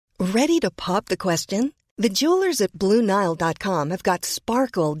Ready to pop the question? The jewelers at BlueNile.com have got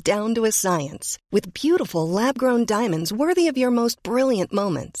sparkle down to a science with beautiful lab-grown diamonds worthy of your most brilliant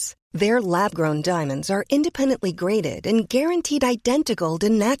moments. Their lab-grown diamonds are independently graded and guaranteed identical to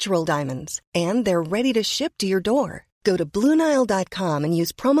natural diamonds, and they're ready to ship to your door. Go to BlueNile.com and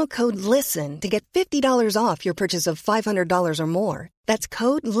use promo code LISTEN to get $50 off your purchase of $500 or more. That's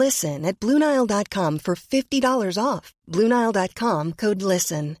code LISTEN at BlueNile.com for $50 off. BlueNile.com, code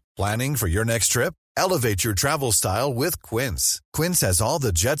LISTEN. Planning for your next trip? Elevate your travel style with Quince. Quince has all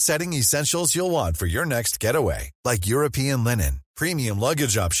the jet-setting essentials you'll want for your next getaway, like European linen, premium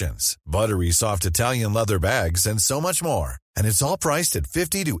luggage options, buttery soft Italian leather bags, and so much more. And it's all priced at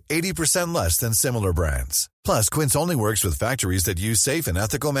 50 to 80% less than similar brands. Plus, Quince only works with factories that use safe and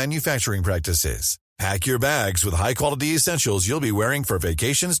ethical manufacturing practices. Pack your bags with high-quality essentials you'll be wearing for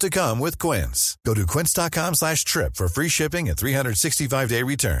vacations to come with Quince. Go to quince.com/trip for free shipping and 365-day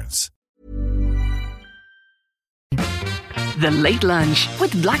returns. The Late Lunch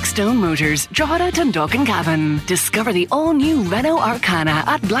with Blackstone Motors, Drogheda, Dundalk and Cavan. Discover the all-new Renault Arcana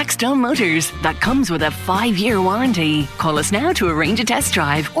at Blackstone Motors that comes with a 5-year warranty. Call us now to arrange a test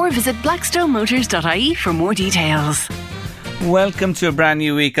drive or visit blackstonemotors.ie for more details. Welcome to a brand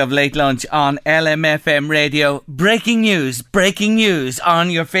new week of Late Lunch on LMFM Radio. Breaking news on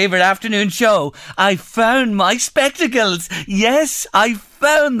your favourite afternoon show. I found my spectacles. Yes, I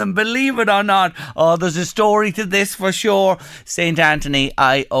found them, believe it or not. Oh, there's a story to this for sure. St. Anthony,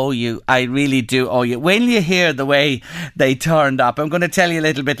 I owe you. I really do owe you. When you hear the way they turned up, I'm going to tell you a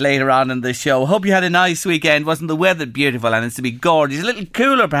little bit later on in the show. Hope you had a nice weekend. Wasn't the weather beautiful? And it's to be gorgeous. A little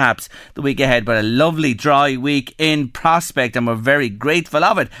cooler perhaps the week ahead, but a lovely dry week in prospect, and we're very grateful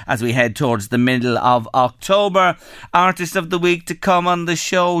of it as we head towards the middle of October. Artist of the week to come on the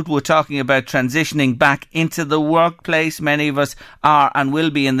show. We're talking about transitioning back into the workplace. Many of us are and will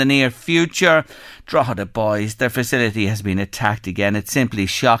be in the near future. Drogheda boys, their facility has been attacked again. It's simply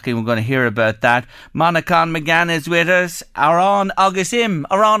shocking. We're going to hear about that. Monacon McGann is with us. Aran Agasim,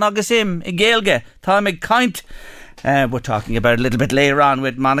 i Gaelge, Táimig Kaint. We're talking about it a little bit later on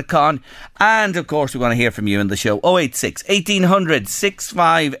with Monacon. And of course we want to hear from you in the show. 086 1800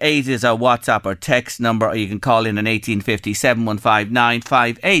 658 is our WhatsApp or text number, or you can call in on 1850 715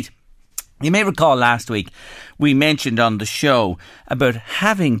 958. You may recall last week we mentioned on the show about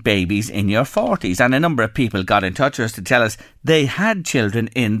having babies in your 40s, and a number of people got in touch with us to tell us they had children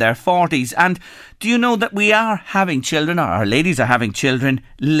in their 40s. And do you know that we are having children, or our ladies are having children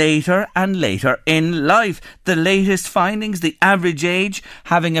later and later in life? The latest findings, the average age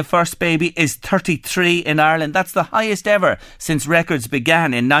having a first baby is 33 in Ireland. That's the highest ever since records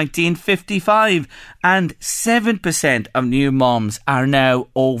began in 1955. And 7% of new mums are now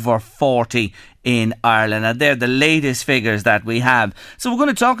over 40 in Ireland, and they're the latest figures that we have. So we're going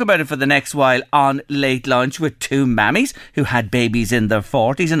to talk about it for the next while on Late Lunch with two mammies who had babies in their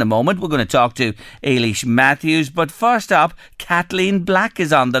 40s. In a moment we're going to talk to Ailish Matthews, but first up, Kathleen Black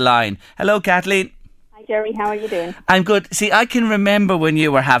is on the line. Hello, Kathleen. Hi Jerry, how are you doing? I'm good. See, I can remember when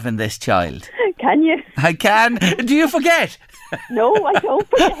you were having this child. Can you? I can. Do you forget? No, I don't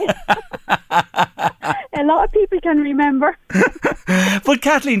forget. A lot of people can remember. But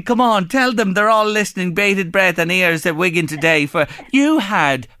Kathleen, come on, tell them, they're all listening, bated breath and ears at Wigan today. For you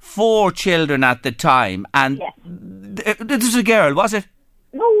had 4 children at the time, and yes. This was a girl, was it?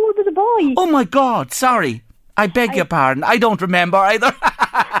 No, it was a boy. Oh my God, sorry. I beg your pardon. I don't remember either.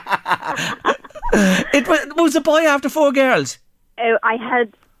 It was a boy after 4 girls. I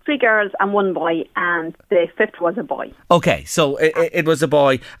had 3 girls and 1 boy, and the 5th was a boy. Okay, so it was a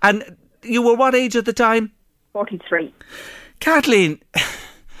boy. And you were what age at the time? 43. Kathleen,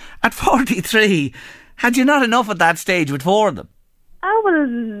 at 43, had you not enough at that stage with 4 of them? Oh,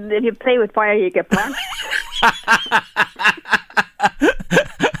 well, if you play with fire, you get burnt.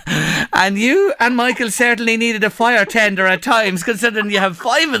 And you and Michael certainly needed a fire tender at times, considering you have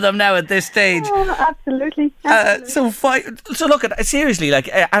 5 of them now at this stage. Oh, absolutely. So look at seriously, like,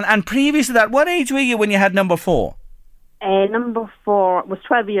 and previous to that, what age were you when you had number 4? Number 4 was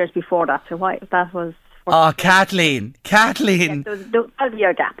 12 years before that. So that was. Oh, Kathleen. Yeah, there was a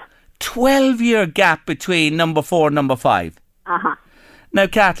 12-year gap. 12-year gap between number 4 and number 5. Now,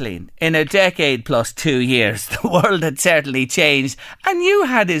 Kathleen, in a decade plus 2 years, the world had certainly changed, and you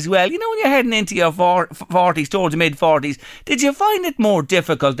had as well. You know, when you're heading into your 40s, towards mid-40s, did you find it more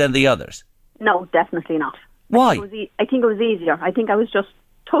difficult than the others? No, definitely not. Why? I think it was easier. I think I was just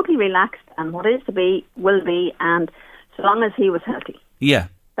totally relaxed, and what is to be, will be, and so long as he was healthy. Yeah.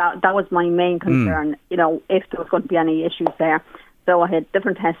 That was my main concern, you know, if there was going to be any issues there. So I had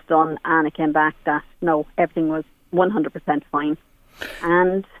different tests done, and it came back that, no, everything was 100% fine.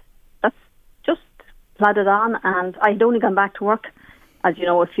 And plodded on, and I had only gone back to work, as you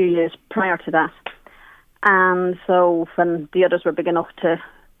know, a few years prior to that. And so when the others were big enough to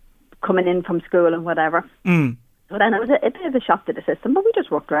coming in from school and whatever, so then it was a bit of a shock to the system, but we just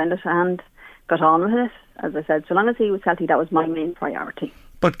worked around it and got on with it. As I said, so long as he was healthy, that was my main priority.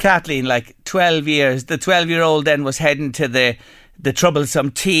 But Kathleen, like 12 years, the 12-year-old then was heading to the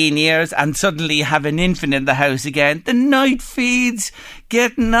troublesome teen years, and suddenly you have an infant in the house again. The night feeds,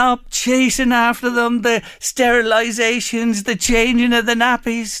 getting up, chasing after them, the sterilisations, the changing of the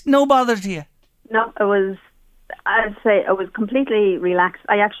nappies. No bother to you? No, I'd say I was completely relaxed.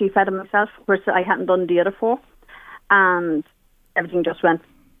 I actually fed him myself, whereas I hadn't done the other 4. And everything just went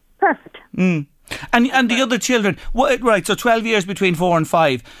perfect. And the other children, right, so 12 years between 4 and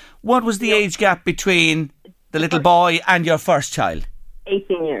 5. What was the age gap between the little boy and your first child?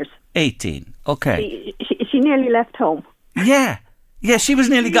 18 years. 18, okay. She nearly left home. Yeah, she was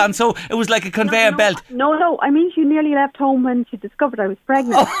nearly gone, so it was like a conveyor belt. No, I mean she nearly left home when she discovered I was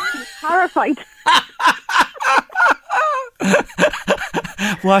pregnant. She was horrified.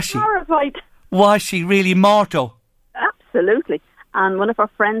 Was she? Horrified. Was she really, morto? Absolutely. And one of her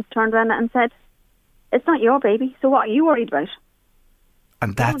friends turned around and said, "It's not your baby, so what are you worried about?"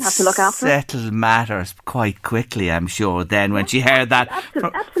 And that settled matters quite quickly, I'm sure, then, when she heard that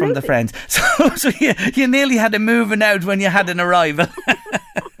from the friends. So you nearly had a moving out when you had an arrival.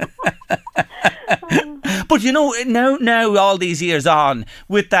 But you know, now all these years on,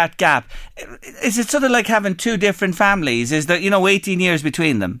 with that gap, is it sort of like having 2 different families? Is there, 18 years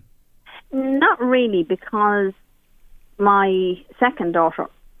between them? Not really, because my second daughter,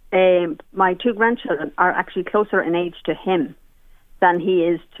 my 2 grandchildren are actually closer in age to him than he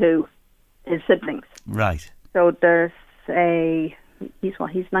is to his siblings. Right. So there's he's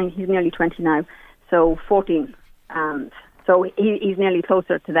nearly 20 now, so 14, and so he's nearly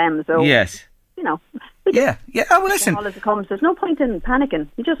closer to them. So yes, yeah. Oh, well, listen. All as it comes, there's no point in panicking.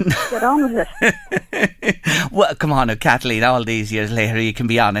 You just get on with it. Well, come on, Kathleen. All these years later, you can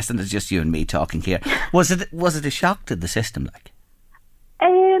be honest, and it's just you and me talking here. Was it a shock to the system, like?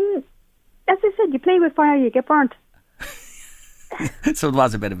 As I said, you play with fire, you get burnt. So it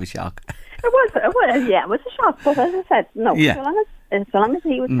was a bit of a shock. It was a shock. But as I said, no. Yeah. So long as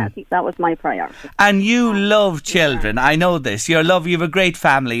he was healthy, that was my priority. And you love children. I know this. You have a great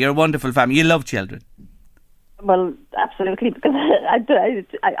family. You're a wonderful family. You love children. Well, absolutely, because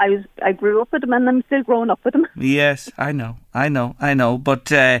I grew up with them, and I'm still growing up with them. Yes, I know. But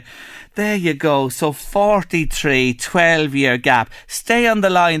there you go. So 43, 12-year gap. Stay on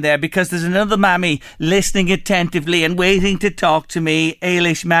the line there, because there's another mammy listening attentively and waiting to talk to me.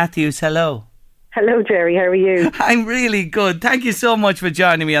 Ailish Matthews, hello. Hello, Jerry. How are you? I'm really good. Thank you so much for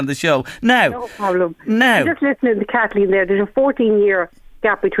joining me on the show. Now, no problem. I'm just listening to Kathleen there. There's a 14-year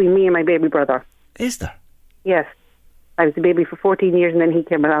gap between me and my baby brother. Is there? Yes. I was a baby for 14 years, and then he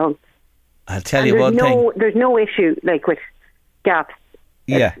came along. I'll tell you one thing. There's no issue like with gaps.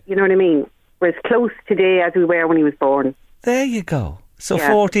 Yeah. You know what I mean? We're as close today as we were when he was born. There you go. So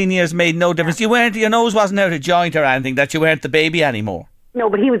 14 years made no difference. Yeah. Your nose wasn't out of joint or anything, that you weren't the baby anymore. No,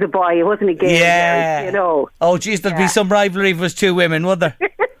 but he was a boy. It wasn't a girl. Yeah. There, Oh, geez, there'd be some rivalry if it was 2 women, would there?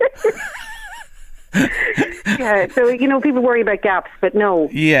 Yeah, so, people worry about gaps, but no.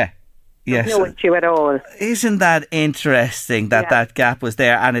 Yeah. Yes. No issue at all. Isn't that interesting that gap was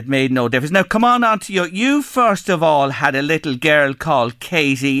there and it made no difference? Now, come on to you. You, first of all, had a little girl called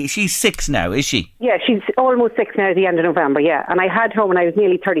Katie. She's 6 now, is she? Yeah, she's almost 6 now at the end of November, yeah. And I had her when I was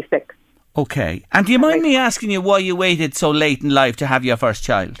nearly 36. Okay. And do you mind me asking you why you waited so late in life to have your first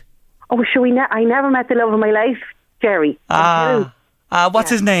child? Oh, sure, I never met the love of my life, Jerry. What's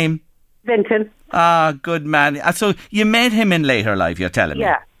his name? Vinton. Good man. So you met him in later life, you're telling me?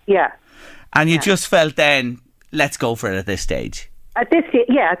 Yeah. And you just felt then, let's go for it at this stage? At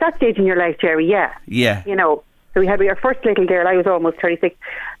that stage in your life, Jerry, yeah. Yeah. So we had our first little girl, I was almost 36.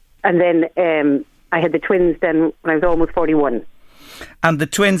 And then I had the twins then when I was almost 41. And the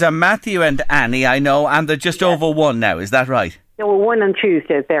twins are Matthew and Annie, I know, and they're just over 1 now, is that right? They were 1 on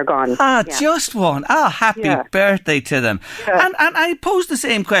Tuesdays, they're gone. Just 1. Happy birthday to them. Yeah. And I pose the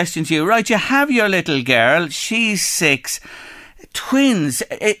same question to you, right? You have your little girl, she's 6. Twins,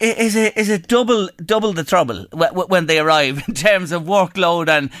 is it double the trouble when they arrive in terms of workload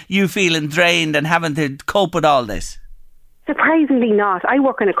and you feeling drained and having to cope with all this? Surprisingly not. I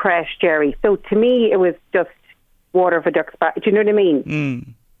work in a creche, Jerry, so to me it was just water of a duck's back. Do you know what I mean?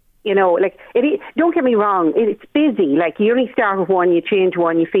 Don't get me wrong, it's busy. Like, you only start with 1, you change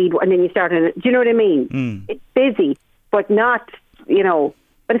 1, you feed, and then you start on it. Do you know what I mean? It's busy, but not,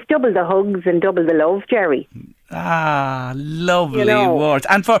 but it's double the hugs and double the love, Jerry. Ah, lovely You know. words.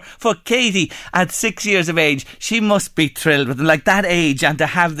 And for Katie, at 6 years of age, she must be thrilled with them, like that age, and to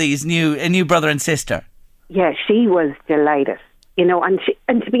have these a new brother and sister. Yeah, she was delighted. You know, and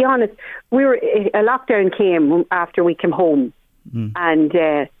to be honest, a lockdown came after we came home, and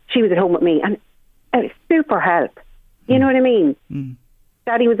she was at home with me, and it was super help. You know what I mean?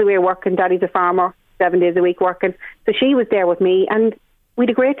 Daddy was away working. Daddy's a farmer, 7 days a week working. So she was there with me, and we had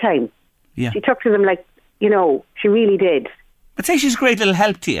a great time. Yeah. She took to them like, you know, she really did. I'd say she's a great little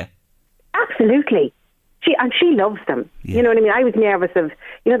help to you. Absolutely. She loves them. Yeah. You know what I mean? I was nervous of,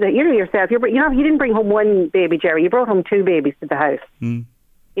 you know yourself. You didn't bring home one baby, Jerry. You brought home 2 babies to the house. You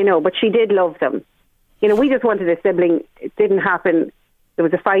know, but she did love them. You know, we just wanted a sibling. It didn't happen. There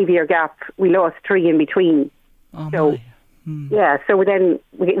was a 5-year gap. We lost 3 in between. Oh, so, yeah, so then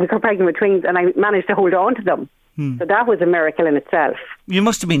we got pregnant with twins, and I managed to hold on to them. So that was a miracle in itself. You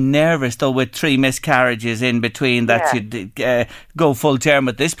must have been nervous, though, with 3 miscarriages in between that you'd go full term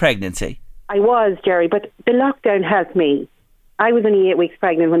with this pregnancy. I was, Jerry, but the lockdown helped me. I was only 8 weeks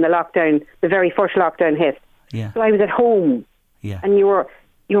pregnant when the very first lockdown hit. Yeah. So I was at home. Yeah. And you were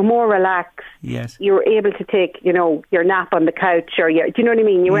more relaxed. Yes. You were able to take, you know, your nap on the couch, do you know what I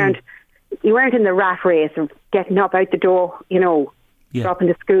mean? You weren't in the rat race of getting up out the door, you know, dropping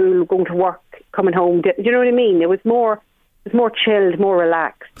to school, going to work, coming home. Do you know what I mean? It was more chilled, more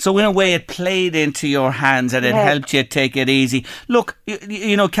relaxed. So in a way it played into your hands and it helped you take it easy. Look,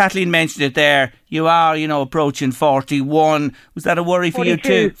 you know, Kathleen mentioned it there. You are, you know, approaching 41. Was that a worry for 42, you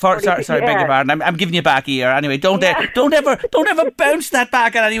too? 42, Sorry, beg your pardon. I'm giving you back a year. Anyway, don't ever bounce that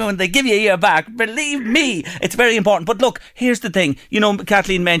back at anyone when they give you a year back. Believe me, it's very important. But look, here's the thing. You know,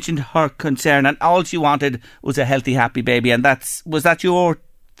 Kathleen mentioned her concern, and all she wanted was a healthy, happy baby. And was that your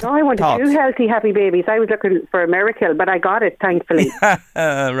No, I wanted thoughts? 2 healthy, happy babies. I was looking for a miracle, but I got it, thankfully.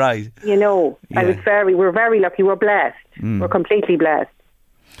 Right. You know, we're very lucky. We're blessed. We're completely blessed.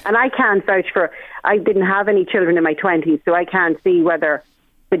 And I can't vouch I didn't have any children in my 20s, so I can't see whether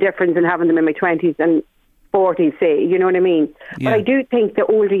the difference in having them in my 20s and 40s, say, you know what I mean? Yeah. But I do think the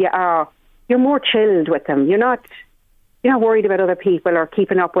older you are, you're more chilled with them. You're not worried about other people or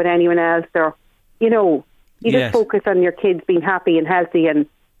keeping up with anyone else, or, you know, you just focus on your kids being happy and healthy and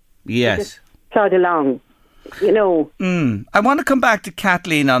just plod along. You know. I want to come back to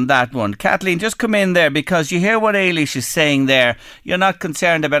Kathleen on that one. Kathleen, just come in there, because you hear what Ailish is saying there. You're not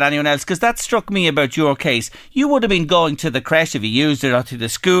concerned about anyone else, because that struck me about your case. You would have been going to the creche if you used it, or to the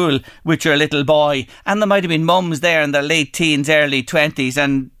school with your little boy, and there might have been mums there in their late teens, early 20s,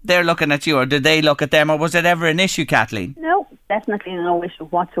 and they're looking at you, or did they look at them, or was it ever an issue, Kathleen? No, definitely no issue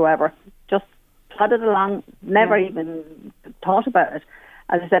whatsoever. Just plodded along, never even thought about it.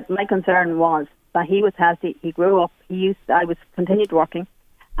 As I said, my concern was that he was healthy. He grew up. I was continued working,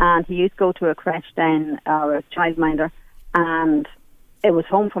 and he used to go to a creche down, or a childminder, and it was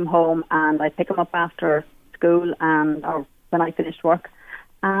home from home, and I'd pick him up after school or when I finished work,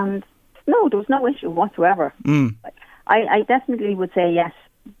 and no, there was no issue whatsoever. I definitely would say yes,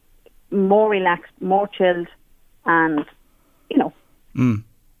 more relaxed, more chilled, and you know.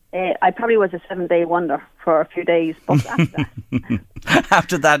 I probably was a 7-day wonder for a few days, but after that.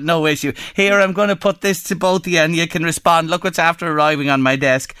 After that, no issue. Here, I'm going to put this to both of you and you can respond. Look what's after arriving on my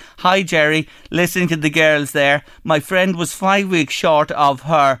desk. Hi, Jerry. Listening to the girls there. My friend was 5 weeks short of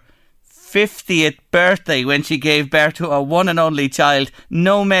her 50th birthday when she gave birth to her one and only child.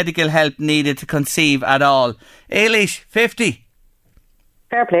 No medical help needed to conceive at all. Ailish, 50.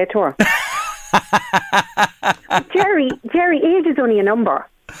 Fair play to her. Jerry, age is only a number.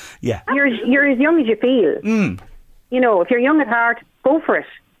 Yeah. You're as young as you feel. You know, if you're young at heart, go for it.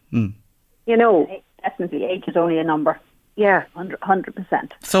 You know. Definitely, age is only a number. Yeah.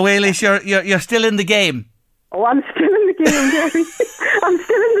 100%. So, Ailish, you're still in the game? Oh, I'm still in the game, Jerry. I'm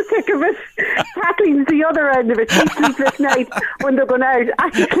still in the thick of it. Kathleen's the other end of it. She sleepless night when they're going out.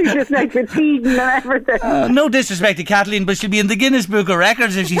 I sleepless night with feeding and everything. No disrespect to Kathleen, but she'll be in the Guinness Book of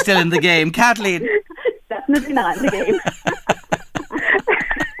Records if she's still in the game. Kathleen. Definitely not in the game.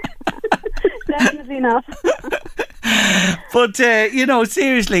 Definitely not. But, you know,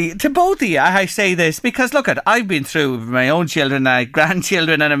 seriously, to both of you, I say this because, look, I've been through my own children,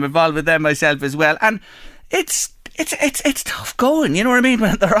 grandchildren, and I'm involved with them myself as well. And it's tough going, you know what I mean?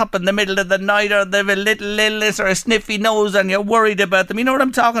 When they're up in the middle of the night, or they have a little illness or a sniffy nose and you're worried about them. You know what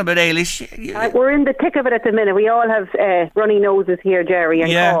I'm talking about, Ailish? We're in the thick of it at the minute. We all have runny noses here, Jerry,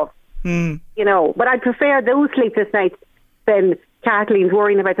 and cough. You know, but I'd prefer those sleepless nights than Kathleen's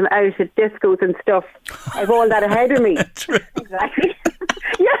worrying about them out at discos and stuff. I've all that ahead of me. True. Exactly.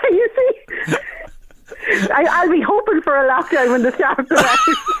 Yeah, you see. I'll be hoping for a lockdown when the stars are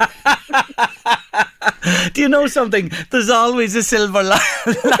out. Do you know something? There's always a silver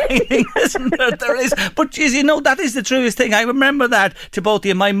lining, isn't there? There is. But you know, that is the truest thing. I remember that to both of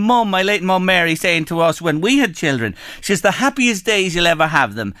you. My mum, my late mum Mary, saying to us when we had children, she says the happiest days you'll ever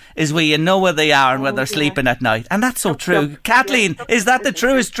have them is where you know where they are and where they're sleeping at night. And that's so true. Kathleen, is that the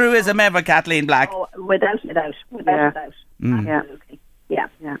truest truism ever, Kathleen Black? Oh, without a doubt. Absolutely. Yeah.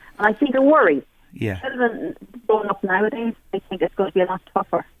 And I think a worry. Yeah. Children growing up nowadays, I think it's going to be a lot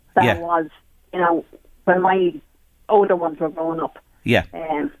tougher than it was, when my older ones were growing up. Yeah.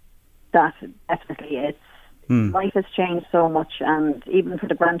 That definitely is. Life has changed so much, and even for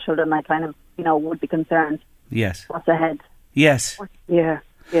the grandchildren, I kind of, would be concerned. Yes. What's ahead? Yes. Yeah.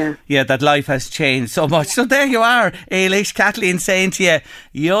 Yeah, that life has changed so much. So there you are, Ailish, Kathleen saying to you,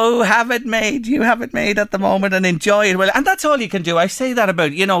 you have it made at the moment, and enjoy it. Well, and that's all you can do. I say that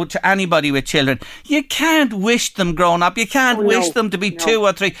about, to anybody with children. You can't wish them grown up. You can't wish them to be 2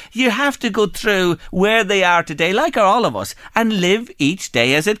 or 3. You have to go through where they are today, like are all of us, and live each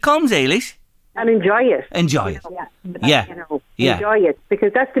day as it comes, Ailish. And enjoy it. Enjoy it. Yeah. Enjoy it,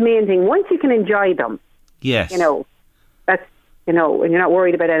 because that's the main thing. Once you can enjoy them, yes. That's, and you're not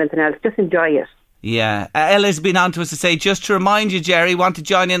worried about anything else, just enjoy it. Yeah. Ella's been on to us to say, just to remind you, Jerry, want to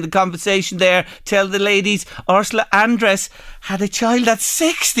join in the conversation there, tell the ladies, Ursula Andress had a child at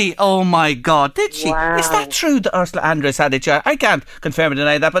 60. Oh my God, did she? Wow. Is that true that Ursula Andress had a child? I can't confirm or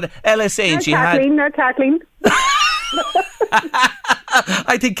deny that, but Ella's saying Not Kathleen.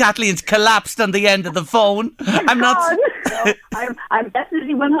 I think Kathleen's collapsed on the end of the phone. I'm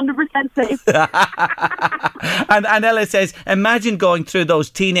definitely 100% safe. And Ella says, imagine going through those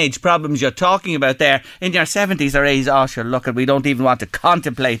teenage problems you're talking about there in your 70s or 80s. Oh, sure, look, we don't even want to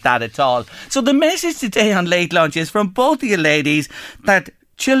contemplate that at all. So the message today on Late Lunch is from both of you ladies that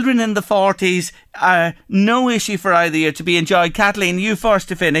children in the 40s are no issue for either of you to be enjoyed. Kathleen, you first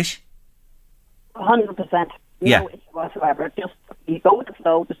to finish. 100%. No issue whatsoever. Just you go with the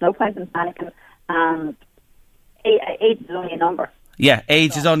flow. There's no point in panicking. And age is only a number. Yeah,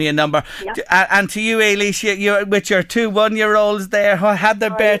 age is only a number. Yeah. And to you, Ailish, you're with your 2 1-year-olds there who had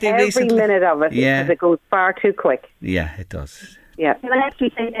their birthday recently. Every minute of it, because it goes far too quick. Yeah, it does. Yeah. Can I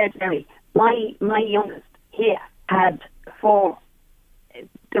actually say there, Jerry, my youngest, he had 4.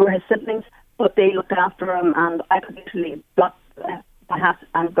 They were his siblings, but they looked after him, and I could literally block the hat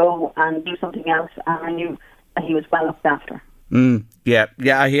and go and do something else, and I knew that he was well looked after. Yeah,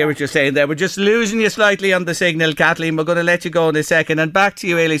 I hear what you're saying there. We're just losing you slightly on the signal, Kathleen. We're going to let you go in a second. And back to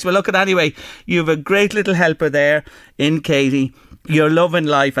you, Ailish. Well, look, anyway, you have a great little helper there in Katie. You're loving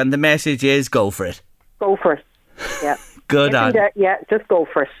life, and the message is go for it. Go for it. Yeah. Good on. Yeah, just go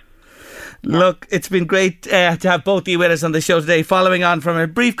for it. Look, it's been great to have both of you with us on the show today, following on from a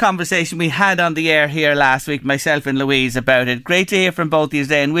brief conversation we had on the air here last week, myself and Louise, about it. Great to hear from both of you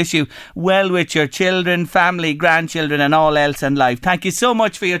today, and wish you well with your children, family, grandchildren and all else in life. Thank you so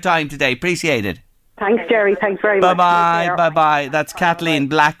much for your time today. Appreciate it. Thanks, Jerry. Thanks very much. Bye-bye. That's Kathleen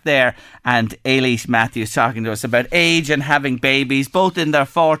Black there and Ailish Matthews talking to us about age and having babies, both in their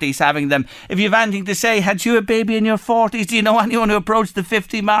 40s, having them. If you have anything to say, had you a baby in your 40s? Do you know anyone who approached the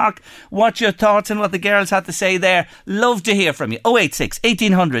 50 mark? What's your thoughts on what the girls had to say there? Love to hear from you. 086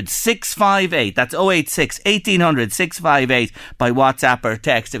 1800 658. That's 086 1800 658 by WhatsApp or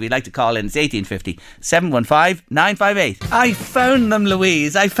text. If you'd like to call in, it's 1850 715 958. I found them,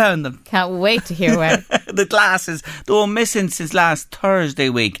 Louise. I found them. Can't wait to hear where. The glasses, they were missing since last Thursday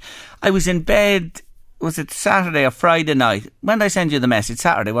week. I was in bed, was it Saturday or Friday night? When did I send you the message?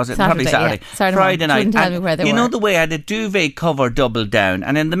 Saturday, was it? Probably Saturday. Yeah. Friday night. Couldn't tell me where they were. You know the way I had a duvet cover doubled down,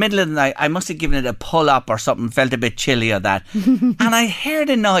 and in the middle of the night I must have given it a pull up or something, felt a bit chilly or that. And I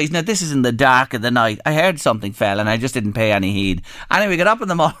heard a noise. Now this is in the dark of the night. I heard something fell and I just didn't pay any heed. Anyway, got up in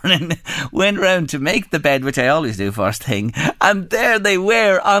the morning, went round to make the bed, which I always do first thing, and there they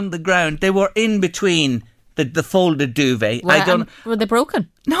were on the ground. They were in between the folded duvet. Well, were they broken?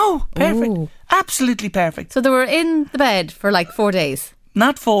 No, perfect. Ooh. Absolutely perfect. So they were in the bed for like 4 days?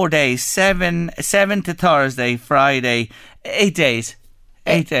 Not 4 days, 7 to Thursday, Friday, 8 days.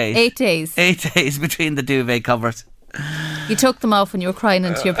 8 days. 8 days. 8 days between the duvet covers. You took them off when you were crying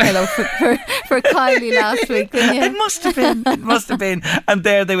into your pillow for Kylie last week, didn't you? It must have been. And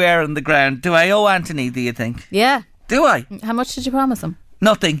there they were on the ground. Do I owe Anthony, do you think? Yeah. Do I? How much did you promise him?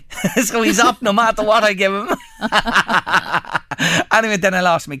 Nothing. So he's up no matter what I give him. Anyway, then I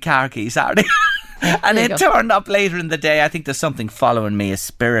lost my car key Saturday. And it turned up later in the day. I think there's something following me, a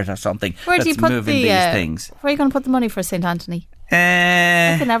spirit or something. Where do you put moving these things. Where are you going to put the money for St. Anthony?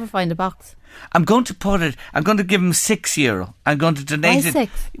 I can never find a box. I'm going to give him €6. I'm going to donate it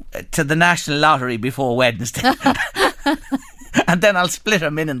to the National Lottery before Wednesday. And then I'll split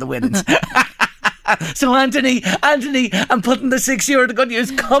him in the winnings. So Anthony, I'm putting the €6 to good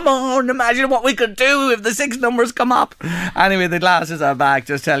use. Come on, imagine what we could do if the 6 numbers come up. Anyway, the glasses are back.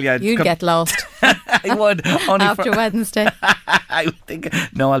 Just tell you, you'd get lost. I would only after Wednesday. I think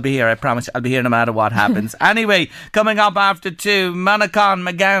no, I'll be here. I promise. I'll be here no matter what happens. Anyway, coming up after 2, Monaghan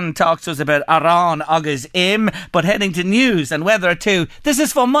McGann talks to us about Aran Agus Im, but heading to news and weather too. This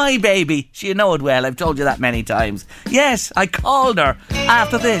is for my baby. You know it well. I've told you that many times. Yes, I called her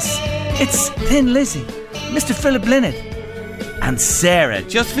after this. It's Thin Lizzy, Mr. Philip Lynott, and Sarah.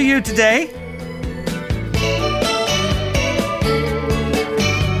 Just for you today.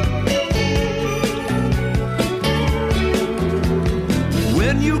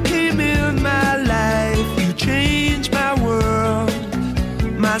 When you came in my life, you changed my world,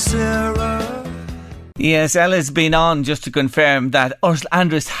 my Sarah. Yes, Ella's been on just to confirm that Ursula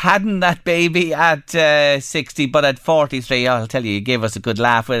Andress hadn't that baby at 60, but at 43. I'll tell you, you gave us a good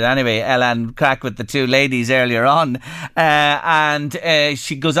laugh with it. Anyway, Ella and crack with the 2 ladies earlier on. And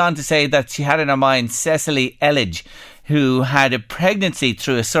she goes on to say that she had in her mind Cecily Elledge, who had a pregnancy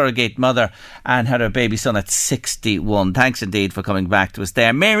through a surrogate mother and had her baby son at 61. Thanks indeed for coming back to us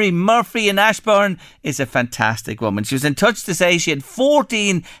there. Mary Murphy in Ashbourne is a fantastic woman. She was in touch to say she had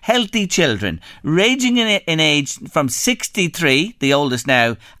 14 healthy children, ranging in age from 63, the oldest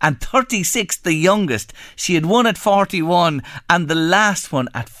now, and 36, the youngest. She had one at 41 and the last one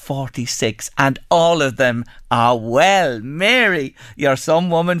at 46, and all of them are well. Mary, you're some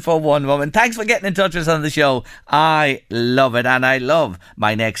woman for one woman. Thanks for getting in touch with us on the show. I love it, and I love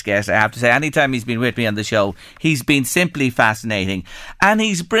my next guest. I have to say, anytime he's been with me on the show, he's been simply fascinating, and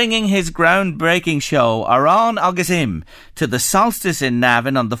he's bringing his groundbreaking show Aran Agus Im to the Solstice in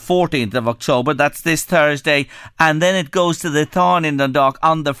Navan on the 14th of October. That's this Thursday, and then it goes to the Thorn in Dundalk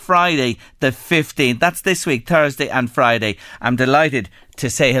on the Friday the 15th. That's this week, Thursday and Friday. I'm delighted to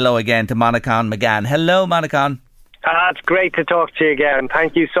say hello again to Monaghan McGann. Hello, Monaghan. It's great to talk to you again.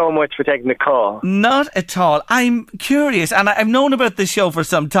 Thank you so much for taking the call. Not at all. I'm curious, and I've known about this show for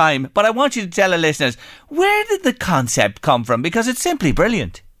some time, but I want you to tell our listeners, where did the concept come from? Because it's simply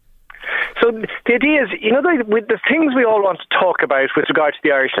brilliant. So the idea is, with the things we all want to talk about with regard to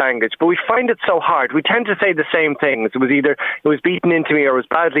the Irish language, but we find it so hard. We tend to say the same things. It was beaten into me or it was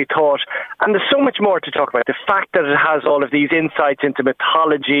badly taught. And there's so much more to talk about. The fact that it has all of these insights into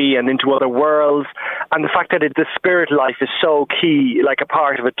mythology and into other worlds, and the fact that the spirit life is so key, like a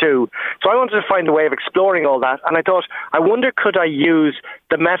part of it too. So I wanted to find a way of exploring all that. And I thought, I wonder, could I use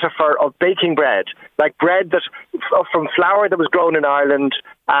the metaphor of baking bread, like bread that from flour that was grown in Ireland,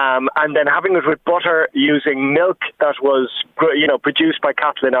 and then having it with butter using milk that was, produced by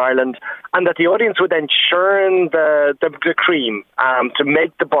cattle in Ireland, and that the audience would then churn the cream to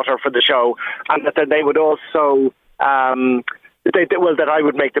make the butter for the show, and that then they would also that I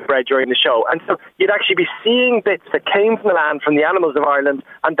would make the bread during the show. And so you'd actually be seeing bits that came from the land, from the animals of Ireland,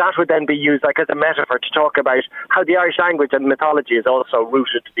 and that would then be used like as a metaphor to talk about how the Irish language and mythology is also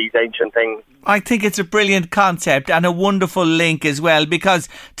rooted to these ancient things. I think it's a brilliant concept and a wonderful link as well, because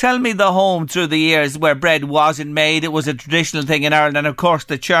tell me the home through the years where bread wasn't made. It was a traditional thing in Ireland, and of course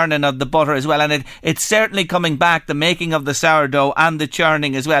the churning of the butter as well, and it's certainly coming back, the making of the sourdough and the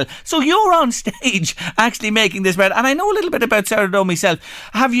churning as well. So you're on stage actually making this bread, and I know a little bit about sourdough myself.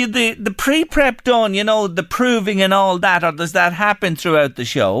 Have you the pre-prep done, the proving and all that, or does that happen throughout the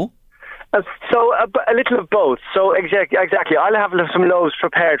show? So a little of both. So exactly. I'll have some loaves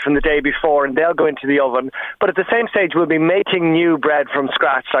prepared from the day before, and they'll go into the oven. But at the same stage, we'll be making new bread from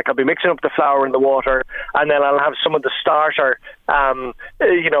scratch. Like I'll be mixing up the flour and the water, and then I'll have some of the starter,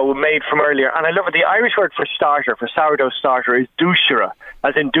 made from earlier. And I love it. The Irish word for starter, for sourdough starter, is dúshra,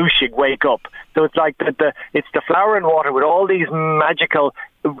 as in douchig, wake up. So it's like it's the flour and water with all these magical,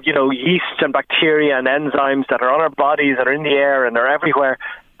 yeasts and bacteria and enzymes that are on our bodies, that are in the air and they're everywhere.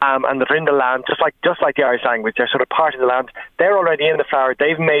 And they're in the land, just like the Irish language. They're sort of part of the land. They're already in the flour.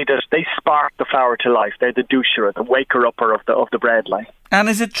 They've made it. They spark the flour to life. They're the doucher, the waker-upper of the bread life. And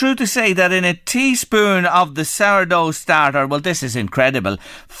is it true to say that in a teaspoon of the sourdough starter, well, this is incredible,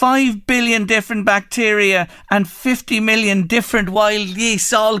 5 billion different bacteria and 50 million different wild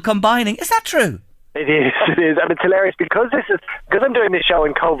yeasts all combining? Is that true? It is, and it's hilarious because I'm doing this show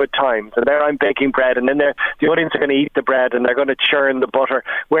in COVID times, and there I'm baking bread, and then the audience are going to eat the bread, and they're going to churn the butter.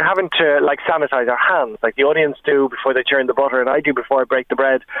 We're having to sanitize our hands, like the audience do before they churn the butter, and I do before I break the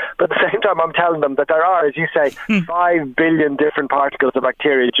bread. But at the same time, I'm telling them that there are, as you say, 5 billion different particles of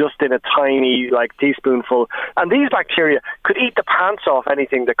bacteria just in a tiny teaspoonful, and these bacteria could eat the pants off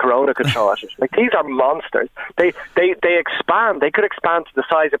anything that Corona could throw at it. Like, these are monsters. They expand. They could expand to the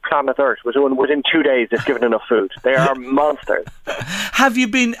size of planet Earth within 2 2 days if given enough food. They are monsters. Have you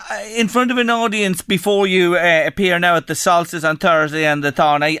been in front of an audience before you appear now at the Solstice on Thursday and the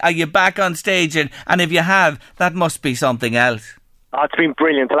Thorn? Are you back on stage? And if you have, that must be something else. Oh, it's been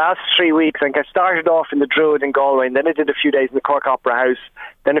brilliant. The last 3 weeks, I think I started off in the Druid in Galway, and then I did a few days in the Cork Opera House,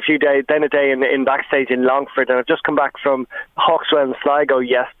 then a day in backstage in Longford, and I've just come back from Hawkswell and Sligo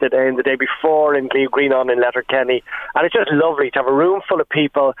yesterday, and the day before in Greenon in Letterkenny, and it's just lovely to have a room full of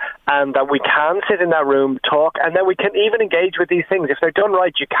people, and that we can sit in that room, talk, and then we can even engage with these things. If they're done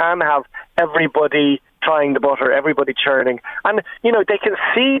right, you can have everybody trying the butter, everybody churning. And, you know, they can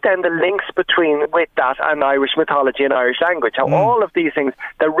see then the links with that and Irish mythology and Irish language, how all of these things,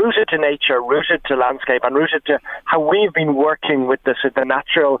 they're rooted to nature, rooted to landscape, and rooted to how we've been working with the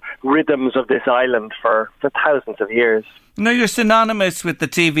natural rhythms of this island for thousands of years. Now, you're synonymous with the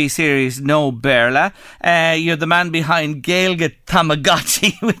TV series No Berla. You're the man behind Gaeilge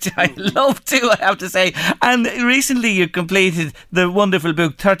Tamagotchi, which I love too, I have to say. And recently you completed the wonderful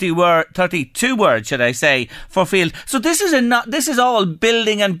book 32 words, should I say, for Field. So this is all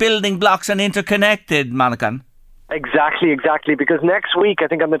building and building blocks and interconnected, Monaghan. Exactly, because next week, I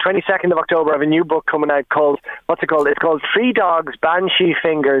think on the 22nd of October, I have a new book coming out called, what's it called? It's called Three Dogs, Banshee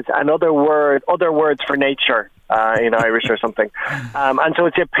Fingers and Other Words for Nature. In Irish or something. And so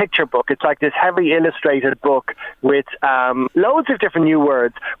it's a picture book. It's like this heavy illustrated book with loads of different new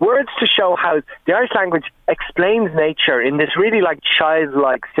words to show how the Irish language explains nature in this really like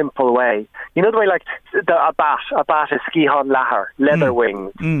childlike, simple way. You know the way like a bat is Skihon Lahar, leather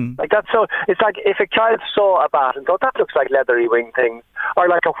wings. Like that's so. It's like if a child saw a bat and thought that looks like leathery wing things, or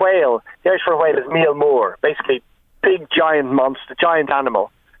like a whale. The Irish for a whale is Meal Moor, basically big giant monster, giant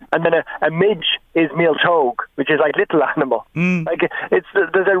animal. And then a midge is Meal Togue, which is like little animal. Like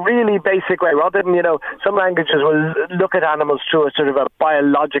there's a really basic way, rather than, you know, some languages will look at animals through a sort of a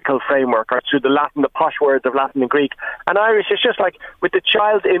biological framework or through the posh words of Latin and Greek. And Irish is just like with the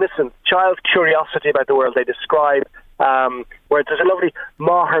child's innocence, child's curiosity about the world. They describe where there's a lovely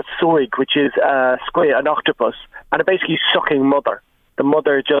Maher Suig, which is an octopus, and a basically sucking mother. The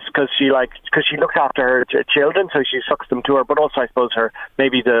mother, just because she looks after her children, so she sucks them to her, but also I suppose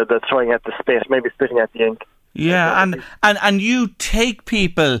maybe the throwing out the spit, maybe spitting out the ink. Yeah, and you take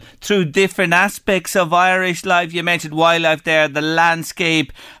people through different aspects of Irish life. You mentioned wildlife there, the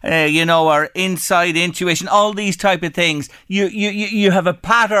landscape, our inside intuition, all these type of things. You have a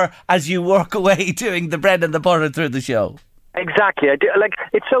patter as you work away doing the bread and the butter through the show. Exactly. Like,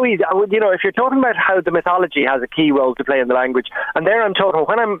 it's so easy. You know, if you're talking about how the mythology has a key role to play in the language, and there I'm talking,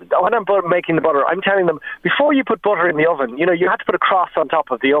 when I'm making the butter, I'm telling them, before you put butter in the oven, you know, you have to put a cross on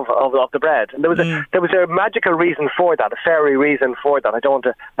top of the oven, of the bread. And there was a magical reason for that, a fairy reason for that. I don't want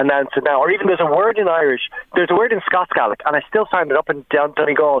to announce it now. Or even there's a word in Irish, there's a word in Scots Gaelic, and I still find it up and down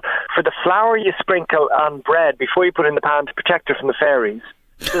Donegal, for the flour you sprinkle on bread before you put it in the pan to protect it from the fairies.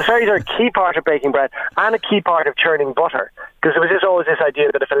 So the fairies are a key part of baking bread and a key part of churning butter, because there was always this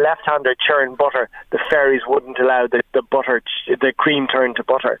idea that if a left-hander churned butter, the fairies wouldn't allow the cream turned to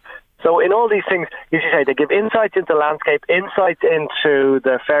butter. So in all these things, as you say, they give insights into the landscape, insights into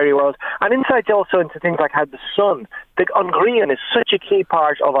the fairy world, and insights also into things like how the sun, the Ungrian, is such a key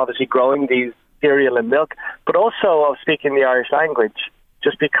part of obviously growing these cereal and milk, but also of speaking the Irish language,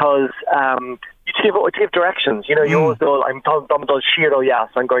 just because to give directions. You know, you always go, I'm Shiro Yas,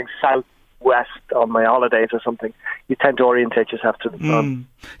 I'm going southwest on my holidays or something. You tend to orientate yourself to the sun.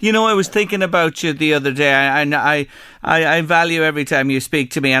 You know, I was thinking about you the other day, and I value every time you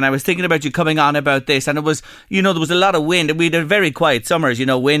speak to me, and I was thinking about you coming on about this, and it was, you know, there was a lot of wind. We had very quiet summers, you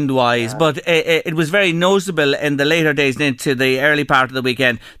know, wind-wise, but it was very noticeable in the later days and into the early part of the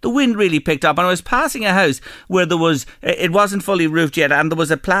weekend. The wind really picked up, and I was passing a house where it wasn't fully roofed yet, and there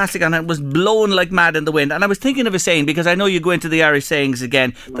was a plastic, and it was blowing like mad in the wind, and I was thinking of a saying, because I know you go into the Irish sayings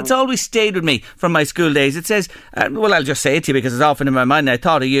again, that's always stayed with me from my school days. It says, well, I'll just say it to you because it's often in my mind, I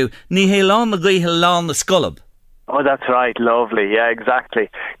thought of you, Ní Héileán na Gaoithe Lán na Scoilb. Oh, that's right, lovely, yeah, exactly.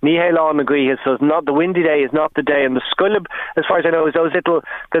 Ní Héileán na Gaoithe, so it's not the windy day, is not the day, and the Scoilb, as far as I know, is those little,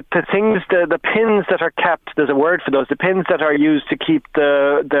 the things, the pins that are kept, there's a word for those, the pins that are used to keep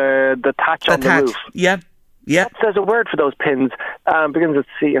the thatch on the roof. Yeah. There's a word for those pins. Begins with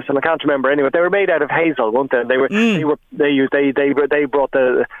C or something. I can't remember. Anyway, they were made out of hazel, weren't they? They brought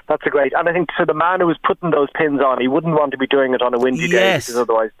that's a great. And I think so. The man who was putting those pins on, he wouldn't want to be doing it on a windy day, because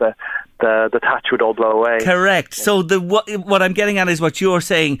otherwise the the thatch would all blow away. Correct. So what I'm getting at is what you're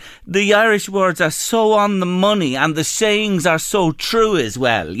saying. The Irish words are so on the money and the sayings are so true as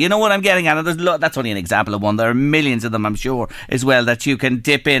well. You know what I'm getting at? And that's only an example of one. There are millions of them, I'm sure, as well, that you can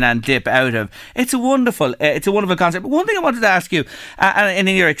dip in and dip out of. It's a wonderful concept. But one thing I wanted to ask you, and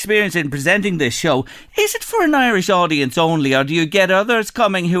in your experience in presenting this show, is it for an Irish audience only, or do you get others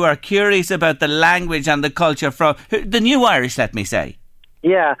coming who are curious about the language and the culture from the new Irish, let me say?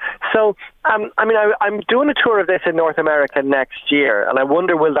 Yeah, so I'm doing a tour of this in North America next year, and I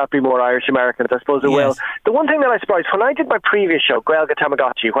wonder will that be more Irish Americans? I suppose it will. The one thing that I suppose, when I did my previous show, Gaeilge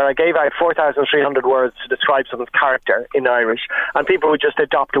Tamagotchi, where I gave out 4,300 words to describe someone's character in Irish, and people would just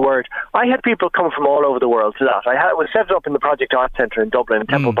adopt a word, I had people come from all over the world to that. I was set up in the Project Art Centre in Dublin, in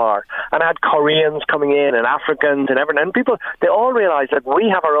Temple Bar, and I had Koreans coming in, and Africans, and everything, and people, they all realised that we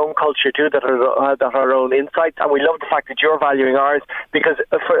have our own culture too, that are our own insights, and we love the fact that you're valuing ours, because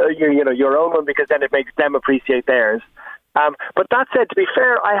for your own one, because then it makes them appreciate theirs. But that said, to be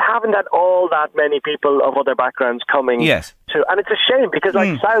fair, I haven't had all that many people of other backgrounds coming to, and it's a shame because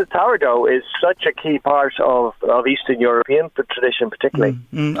sourdough is such a key part of Eastern European tradition, particularly.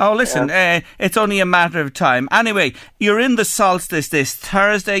 Oh, listen, it's only a matter of time. Anyway, you're in the Solstice this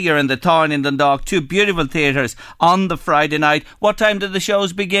Thursday. You're in the Táin in Dundalk, 2 beautiful theatres on the Friday night. What time do the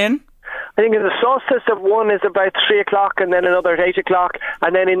shows begin? I think in the Solstice of one is about 3 o'clock, and then another at 8 o'clock,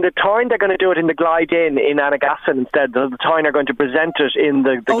 and then in the Táin they're going to do it in the Glide Inn in Annagassan instead. The Táin are going to present it in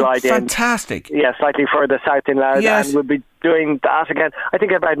the Glide Inn. Fantastic! Yeah, slightly further south in Louth, and we'll be doing that again. I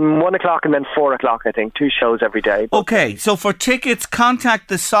think about 1 o'clock and then 4 o'clock. I think 2 shows every day. Okay, so for tickets, contact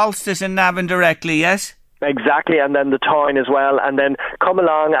the Solstice in Navan directly. Yes. Exactly, and then the Táin as well, and then come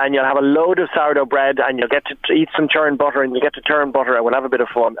along and you'll have a load of sourdough bread and you'll get to eat some churn butter and you get to turn butter and we'll have a bit of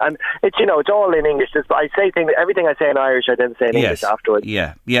fun. And it's, it's all in English. Everything I say in Irish I then say in English afterwards.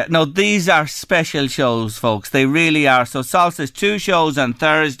 Yeah. No, these are special shows, folks. They really are. So Solstice, 2 shows on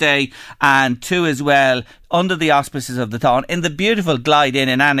Thursday and 2 as well under the auspices of the Táin in the beautiful Glide Inn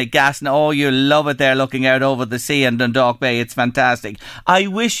in Annagassan. Oh, you love it there, looking out over the sea and Dundalk Bay. It's fantastic. I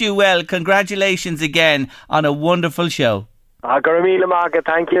wish you well. Congratulations again on a wonderful show. Thank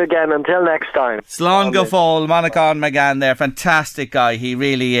you again. Until next time. Slán go fóill, Monaghan McGann there. Fantastic guy, he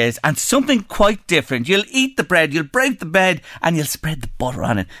really is. And something quite different. You'll eat the bread, you'll break the bread, and you'll spread the butter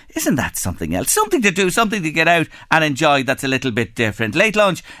on it. Isn't that something else? Something to do, something to get out and enjoy that's a little bit different. Late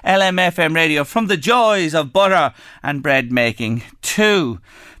lunch, LMFM radio, from the joys of butter and bread making to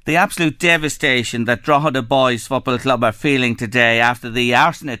the absolute devastation that Drogheda Boys Football Club are feeling today after the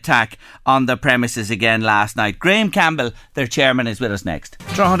arson attack on their premises again last night. Graham Campbell, their chairman, is with us next.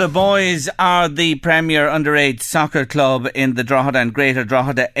 Drogheda Boys are the premier underage soccer club in the Drogheda and Greater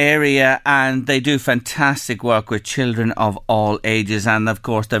Drogheda area, and they do fantastic work with children of all ages, and of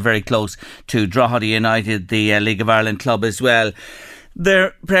course they're very close to Drogheda United, the League of Ireland club as well.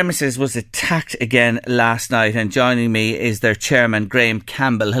 Their premises was attacked again last night, and joining me is their chairman, Graham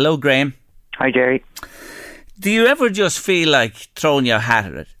Campbell. Hello, Graham. Hi, Jerry. Do you ever just feel like throwing your hat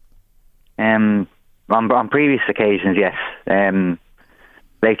at it? On previous occasions, yes.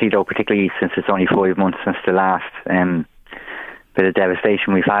 Lately, though, particularly since it's only 5 months since the last bit of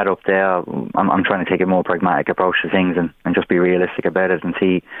devastation we've had up there, I'm trying to take a more pragmatic approach to things and just be realistic about it and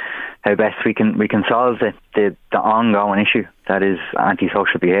see how best we can solve the ongoing issue that is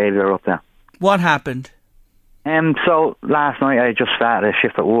antisocial behaviour up there. What happened? So last night I just started a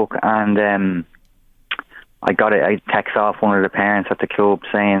shift at work, and I got a text off one of the parents at the club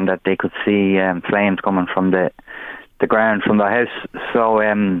saying that they could see flames coming from the ground from the house. So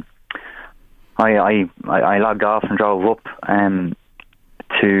I logged off and drove up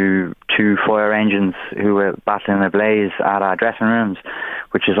to 2 fire engines who were battling a blaze at our dressing rooms,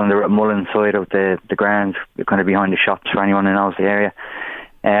 which is on the Mullen side of the grounds, kind of behind the shops for anyone who knows the area.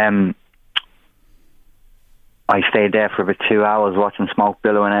 I stayed there for about 2 hours watching smoke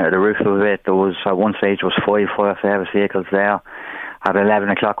billowing out of the roof of it. There was, at one stage, 5 fire service vehicles there. At 11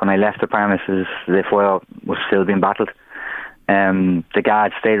 o'clock when I left the premises, the fire was still being battled. The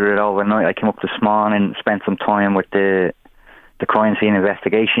guards stayed with it overnight. I came up this morning, spent some time with the crime scene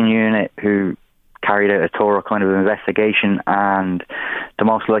investigation unit, who carried out a thorough kind of investigation, and the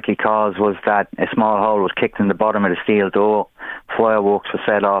most likely cause was that a small hole was kicked in the bottom of the steel door. Fireworks were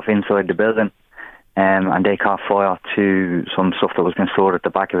set off inside the building, and they caught fire to some stuff that was being stored at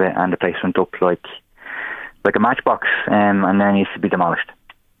the back of it, and the place went up like a matchbox, and then needs to be demolished.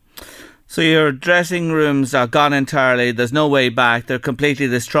 So your dressing rooms are gone entirely. There's no way back. They're completely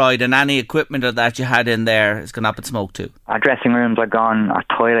destroyed, and any equipment or that you had in there is gone up in smoke too. Our dressing rooms are gone. Our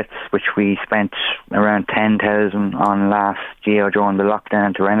toilets, which we spent around 10,000 on last year during the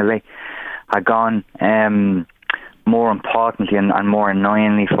lockdown to renovate, are gone. More importantly and more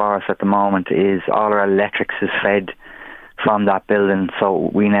annoyingly for us at the moment is all our electrics is fed from that building,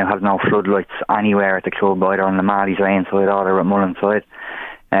 so we now have no floodlights anywhere at the club, either on the Mally's Lane side or at Mullen side.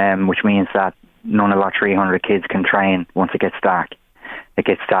 Which means that none of our 300 kids can train once it gets dark. It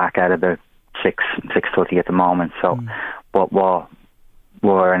gets dark at about 6:30 at the moment. So, but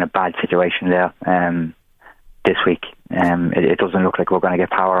we're in a bad situation there this week. It doesn't look like we're going to get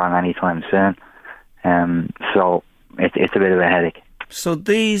power on anytime soon. So it's a bit of a headache. So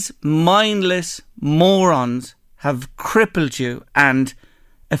these mindless morons have crippled you and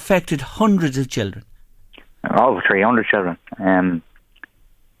affected hundreds of children. Over 300 children.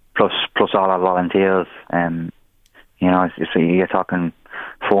 Plus all our volunteers, so you're talking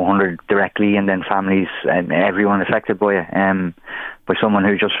 400 directly, and then families and everyone affected by it, by someone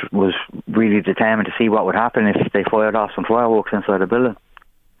who just was really determined to see what would happen if they fired off some fireworks inside the building.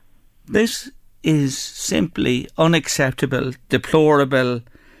 This is simply unacceptable, deplorable.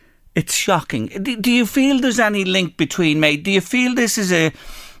 It's shocking. Do you feel there's any link between, mate? Do you feel this is a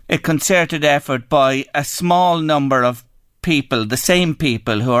concerted effort by a small number of people, the same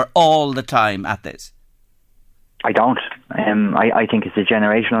people who are all the time at this? I don't. I think it's a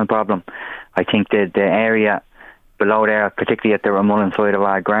generational problem. I think that the area below there, particularly at the Ramullen side of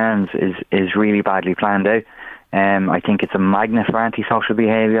our grounds, is really badly planned out. I think it's a magnet for antisocial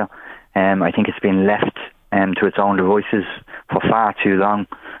behaviour. I think it's been left to its own devices for far too long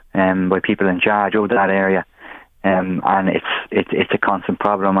by people in charge of that area. And it's a constant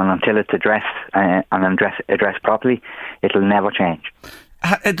problem, and until it's addressed addressed properly, it'll never change.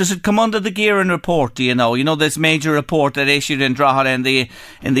 Does it come under the Gearan report? Do you know? You know this major report that issued in Drogheda in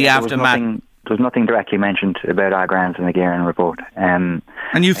the aftermath. There's nothing directly mentioned about our grounds in the Gearan report. And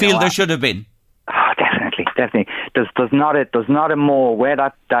you feel there should have been? Oh, definitely. There's not a more where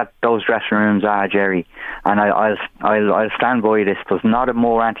those dressing rooms are, Jerry. And I'll stand by this. There's not a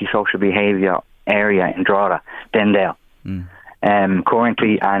more antisocial behaviour area in Drogheda than there.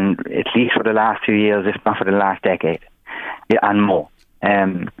 Currently, and at least for the last 2 years, if not for the last decade, and more.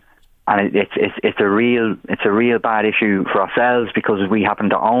 And it's a real bad issue for ourselves because we happen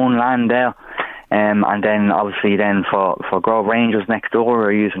to own land there. And then obviously for Grove Rangers next door,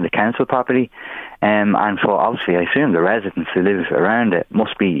 we're using the council property. And for obviously, I assume the residents who live around it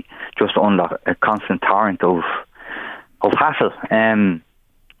must be just under a constant torrent of hassle.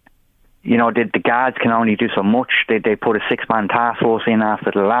 The guards can only do so much. They put a 6-man task force in after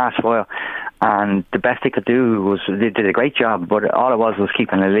the last fire, and the best they could do was, they did a great job, but all it was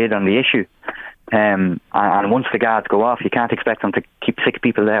keeping a lid on the issue. And once the guards go off, you can't expect them to keep 6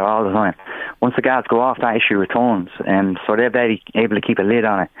 people there all the time. Once the guards go off, that issue returns, so they're very able to keep a lid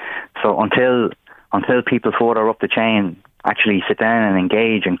on it. So until people further up the chain actually sit down and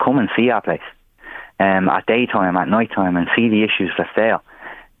engage and come and see our place at daytime, at night time, and see the issues that's there,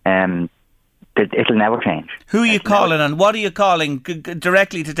 it'll never change. Who are you calling and what are you calling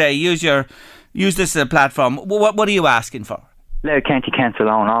directly today? Use this as a platform. What are you asking for? Louth County Council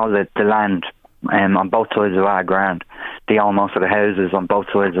own all the land on both sides of our ground. They own most of the houses on both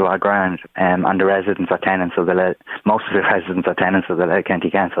sides of our ground, and the residents are tenants of most of the residents are tenants of the Louth County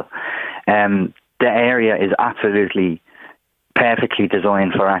Council. The area is absolutely perfectly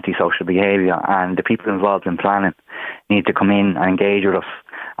designed for antisocial behaviour, and the people involved in planning need to come in and engage with us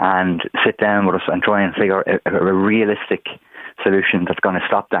and sit down with us and try and figure a realistic solution that's going to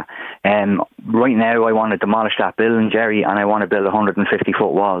stop that. Right now I want to demolish that building, Jerry, and I want to build a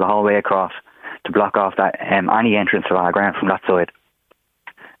 150-foot wall the whole way across to block off that any entrance to our ground from that side.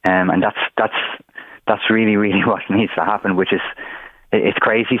 And that's really, really what needs to happen, which is, it's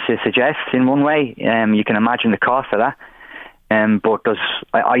crazy to suggest in one way. You can imagine the cost of that. But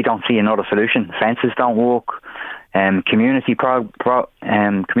I don't see another solution. Fences don't work. Community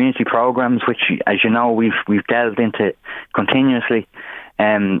programs, which, as you know, we've delved into continuously.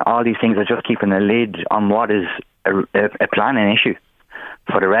 All these things are just keeping a lid on what is a planning issue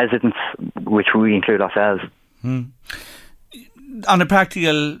for the residents, which we include ourselves. On a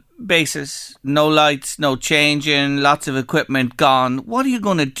practical basis, no lights, no changing, lots of equipment gone. What are you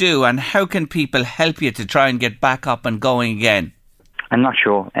going to do, and how can people help you to try and get back up and going again? I'm not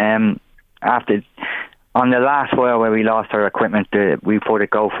sure. On the last fire where we lost our equipment, we put a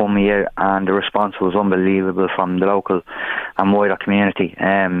GoFundMe out, and the response was unbelievable from the local and wider community,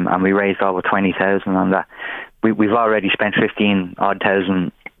 and we raised over 20,000 on that. We've already spent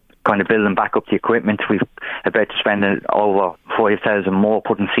 15,000 kind of building back up the equipment. We've about to spend over 5,000 more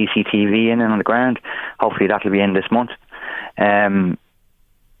putting CCTV in on the ground. Hopefully that'll be in this month.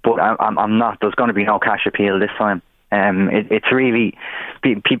 But I'm not. There's going to be no cash appeal this time. It's really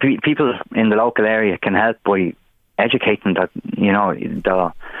people in the local area can help by educating the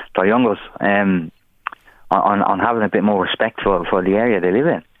youngers on having a bit more respect for the area they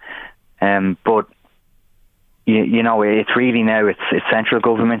live in. But you know, it's really now it's central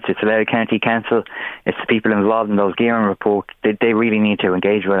government, it's Louth County Council, it's the people involved in those gearing reports. They really need to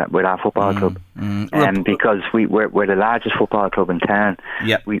engage with our football club, because we're the largest football club in town.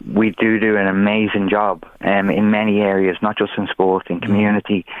 Yep. We do an amazing job in many areas, not just in sport, in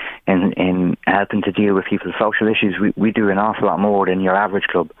community, in helping to deal with people's social issues. We do an awful lot more than your average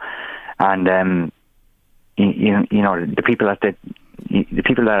club, and you know the people that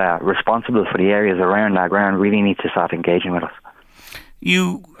are responsible for the areas around our ground really need to start engaging with us.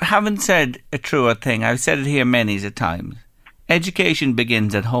 You haven't said a truer thing. I've said it here many a times. Education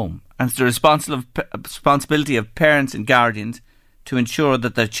begins at home, and it's the responsibility of parents and guardians to ensure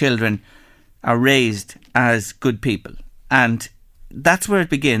that their children are raised as good people. And that's where it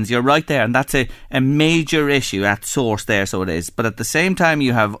begins. You're right there, and that's a major issue at source there, so it is. But at the same time,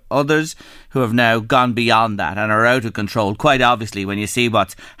 you have others who have now gone beyond that and are out of control, quite obviously, when you see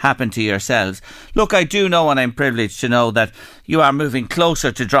what's happened to yourselves. Look, I do know, and I'm privileged to know, that you are moving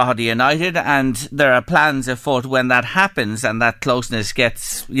closer to Drogheda United, and there are plans afoot when that happens and that closeness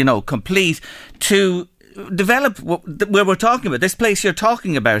gets, complete, to develop where we're talking about, this place you're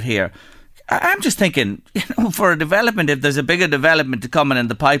talking about here. I'm just thinking, for a development, if there's a bigger development to come in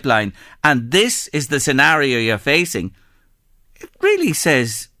the pipeline, and this is the scenario you're facing, it really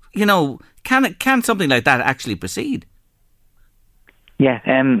says, can something like that actually proceed? Yeah,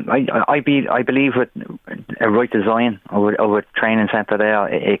 I believe with a right design of a training centre there,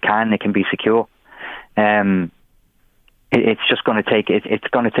 it can be secure. It's just going to take. It's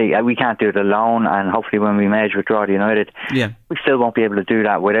going to take. We can't do it alone, and hopefully, when we merge with Drogheda United, we still won't be able to do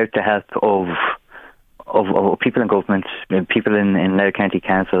that without the help of people in government, people in Louth County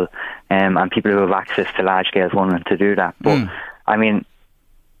Council, and people who have access to large scale funding to do that. But I mean,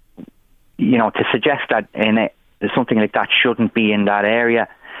 to suggest that something like that shouldn't be in that area,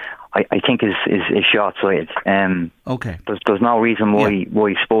 I think is short-sighted. Okay. There's no reason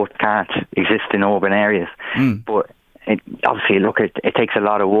why sport can't exist in urban areas, but. Obviously, look, it takes a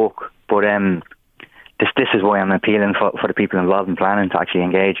lot of work, but this is why I'm appealing for the people involved in planning to actually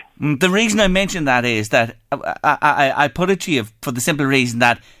engage. The reason I mention that is that I put it to you for the simple reason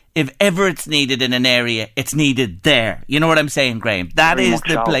that if ever it's needed in an area, it's needed there. You know what I'm saying, Graham? That is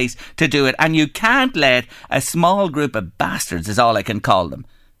the place to do it, and you can't let a small group of bastards, is all I can call them,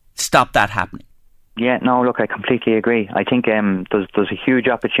 stop that happening. Yeah, no, look, I completely agree. I think there's a huge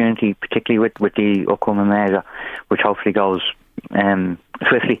opportunity, particularly with the upcoming measure, which hopefully goes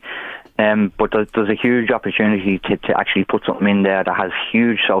swiftly. But there's a huge opportunity to actually put something in there that has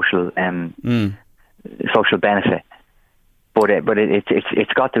huge social benefit. But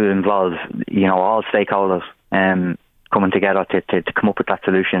it's got to involve all stakeholders coming together to come up with that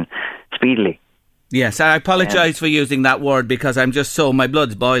solution speedily. Yes, I apologise for using that word, because I'm just my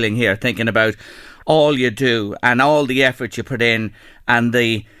blood's boiling here thinking about all you do and all the effort you put in, and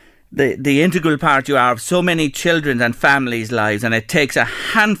the integral part you are of so many children and families' lives, and it takes a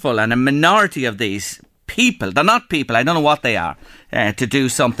handful and a minority of these people, they're not people, I don't know what they are, to do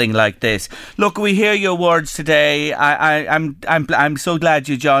something like this. Look, we hear your words today. I'm so glad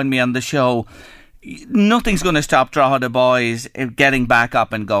you joined me on the show. Nothing's going to stop Drogheda boys getting back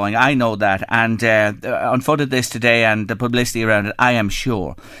up and going. I know that. And on foot of this today and the publicity around it, I am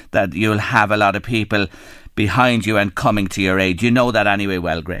sure that you'll have a lot of people behind you and coming to your aid. You know that anyway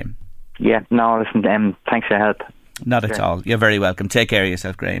well, Graham. Yeah, no, listen, thanks for your help. Not at all. You're very welcome. Take care of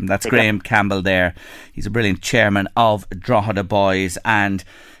yourself, Graham. That's Graham Campbell there. He's a brilliant chairman of Drogheda Boys, and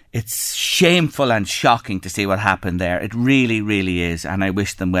it's shameful and shocking to see what happened there. It really, really is. And I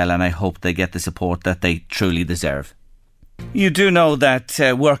wish them well, and I hope they get the support that they truly deserve. You do know that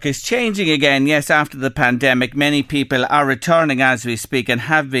work is changing again. Yes, after the pandemic, many people are returning as we speak, and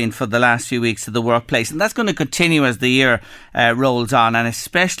have been for the last few weeks to the workplace. And that's going to continue as the year rolls on, and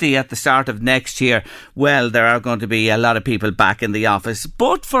especially at the start of next year. Well, there are going to be a lot of people back in the office.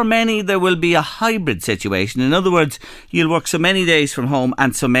 But for many, there will be a hybrid situation. In other words, you'll work so many days from home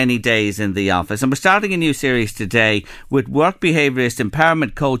and so many days in the office. And we're starting a new series today with work behaviourist,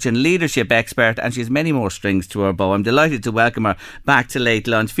 empowerment coach and leadership expert, and she has many more strings to her bow. I'm delighted to welcome her back to Late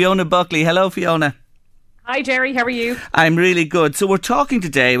Lunch. Fiona Buckley. Hello, Fiona. Hi Jerry, how are you? I'm really good. So we're talking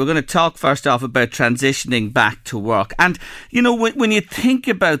today, we're going to talk first off about transitioning back to work. And, you know, when you think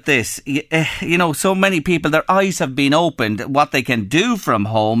about this, you know, so many people, their eyes have been opened, what they can do from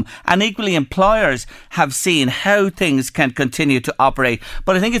home. And equally, employers have seen how things can continue to operate.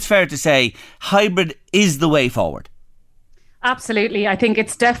 But I think it's fair to say hybrid is the way forward. Absolutely. I think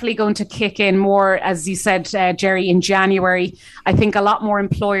it's definitely going to kick in more, as you said, Jerry, in January. I think a lot more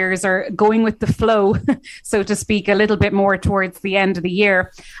employers are going with the flow, so to speak, a little bit more towards the end of the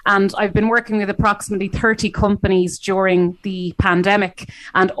year. And I've been working with approximately 30 companies during the pandemic,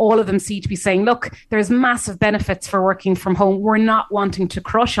 and all of them seem to be saying, look, there's massive benefits for working from home. We're not wanting to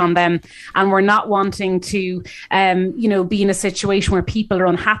crush on them, and we're not wanting to, be in a situation where people are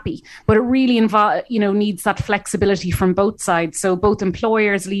unhappy. But it really needs that flexibility from both sides. So both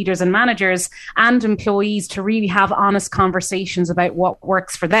employers, leaders and managers and employees to really have honest conversations about what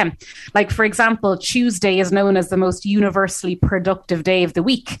works for them. Like, for example, Tuesday is known as the most universally productive day of the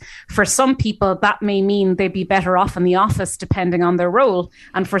week. For some people, that may mean they'd be better off in the office, depending on their role.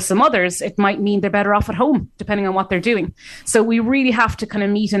 And for some others, it might mean they're better off at home, depending on what they're doing. So we really have to kind of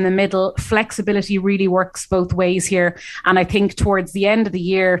meet in the middle. Flexibility really works both ways here. And I think towards the end of the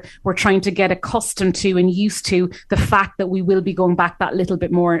year, we're trying to get accustomed to and used to the fact that we will be going back that little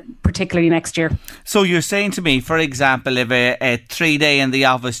bit more, particularly next year. So you're saying to me, for example, if a 3-day in the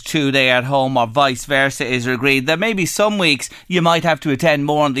office, 2-day at home or vice versa is agreed, there may be some weeks you might have to attend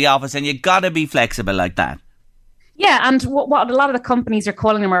more in the office and you got to be flexible like that. Yeah, and what a lot of the companies are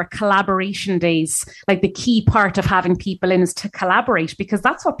calling them are collaboration days. Like, the key part of having people in is to collaborate, because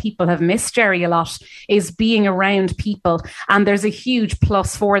that's what people have missed, Jerry, a lot, is being around people. And there's a huge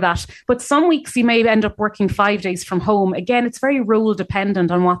plus for that. But some weeks you may end up working 5 days from home. Again, it's very role dependent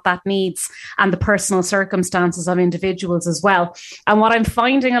on what that needs and the personal circumstances of individuals as well. And what I'm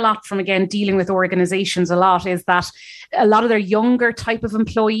finding a lot from, again, dealing with organizations a lot, is that a lot of their younger type of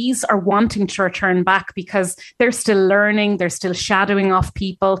employees are wanting to return back because they're still learning, they're still shadowing off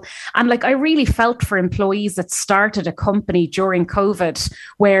people. And like, I really felt for employees that started a company during COVID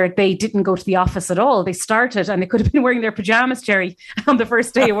where they didn't go to the office at all. They started and they could have been wearing their pajamas, Jerry, on the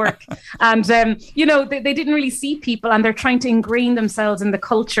first day of work. And, they didn't really see people, and they're trying to ingrain themselves in the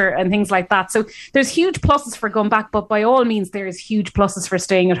culture and things like that. So there's huge pluses for going back, but by all means, there's huge pluses for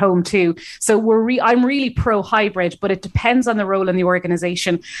staying at home too. So I'm really pro hybrid, but it depends on the role in the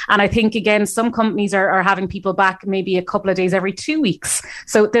organisation. And I think, again, some companies are having people back maybe a couple of days every 2 weeks.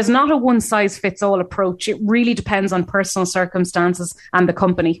 So there's not a one size fits all approach. It really depends on personal circumstances and the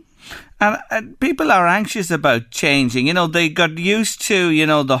company. And people are anxious about changing. You know, they got used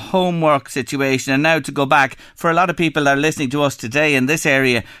to, the homework situation, and now to go back, for a lot of people that are listening to us today in this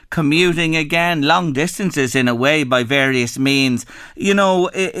area, commuting again, long distances in a way by various means.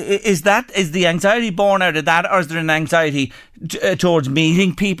 Is the anxiety born out of that, or is there an anxiety towards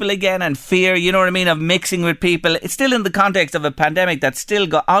meeting people again and fear, of mixing with people? It's still in the context of a pandemic that's still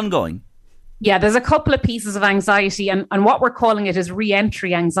ongoing. Yeah, there's a couple of pieces of anxiety, and what we're calling it is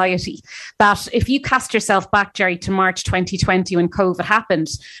re-entry anxiety. That if you cast yourself back, Jerry, to March 2020 when COVID happened,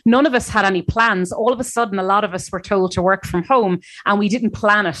 none of us had any plans. All of a sudden, a lot of us were told to work from home, and we didn't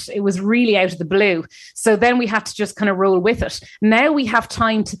plan it. It was really out of the blue. So then we had to just kind of roll with it. Now we have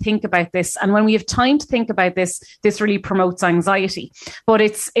time to think about this. And when we have time to think about this, this really promotes anxiety. But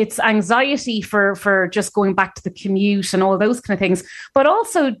it's anxiety for just going back to the commute and all those kind of things, but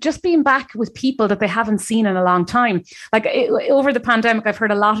also just being back with people that they haven't seen in a long time. Like, over the pandemic, I've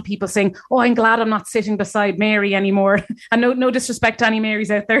heard a lot of people saying, oh, I'm glad I'm not sitting beside Mary anymore. And no disrespect to any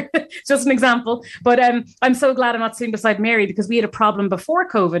Marys out there, just an example. But I'm so glad I'm not sitting beside Mary, because we had a problem before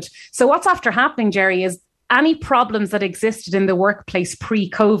COVID. So what's after happening, Jerry, is any problems that existed in the workplace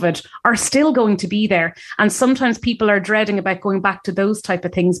pre-COVID are still going to be there. And sometimes people are dreading about going back to those type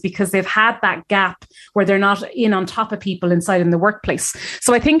of things because they've had that gap where they're not in on top of people inside in the workplace.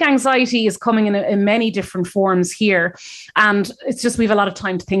 So I think anxiety is coming in many different forms here. And it's just, we have a lot of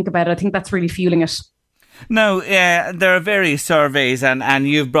time to think about it. I think that's really fueling it. Now, there are various surveys, and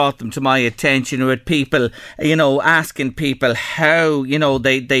you've brought them to my attention, with people, asking people how,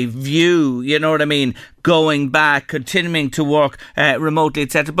 they view, going back, continuing to work remotely,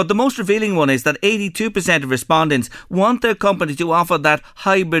 etc. But the most revealing one is that 82% of respondents want their company to offer that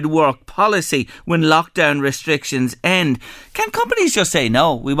hybrid work policy when lockdown restrictions end. Can companies just say,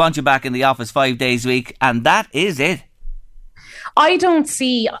 no, we want you back in the office 5 days a week, and that is it? I don't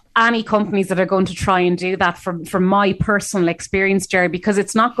see any companies that are going to try and do that from my personal experience, Jerry, because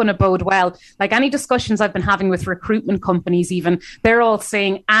it's not going to bode well. Like any discussions I've been having with recruitment companies even, they're all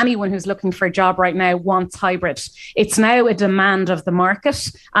saying anyone who's looking for a job right now wants hybrid. It's now a demand of the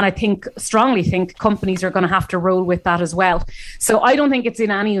market. And I strongly think companies are going to have to roll with that as well. So I don't think it's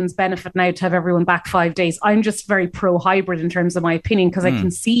in anyone's benefit now to have everyone back 5 days. I'm just very pro-hybrid in terms of my opinion because I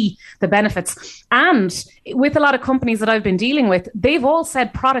can see the benefits. And with a lot of companies that I've been dealing with, they've all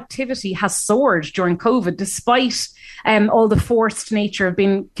said productivity has soared during COVID, despite all the forced nature of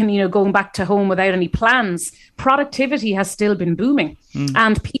going back to home without any plans. Productivity has still been booming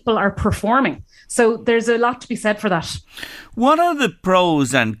and people are performing. So there's a lot to be said for that. What are the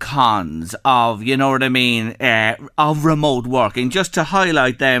pros and cons of, of remote working? Just to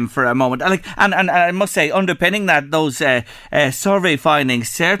highlight them for a moment. And I must say, underpinning that, those survey findings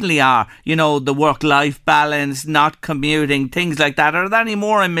certainly are, the work-life balance, not commuting, things like that. Are there any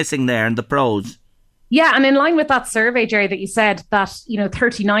more I'm missing there in the pros? Yeah, and in line with that survey, Jerry, that you said that,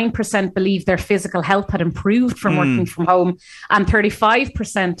 39% believe their physical health had improved from working from home, and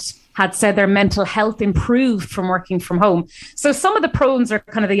 35% had said their mental health improved from working from home. So some of the pros are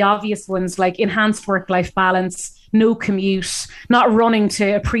kind of the obvious ones, like enhanced work-life balance, no commute, not running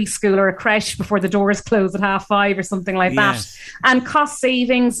to a preschool or a creche before the doors close at 5:30 or something like that, and cost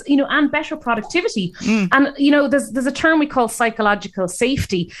savings, and better productivity. And, there's a term we call psychological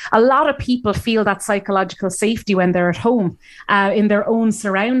safety. A lot of people feel that psychological safety when they're at home, in their own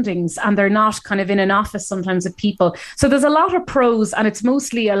surroundings, and they're not kind of in an office sometimes with people. So there's a lot of pros, and it's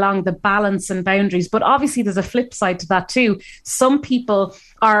mostly along the balance and boundaries. But obviously there's a flip side to that too. Some people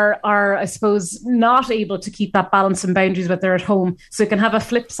are I suppose, not able to keep that balance and boundaries when they're at home. So it can have a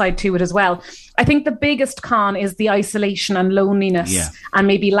flip side to it as well. I think the biggest con is the isolation and loneliness and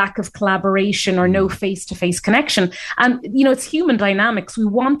maybe lack of collaboration or no face-to-face connection. And, it's human dynamics. We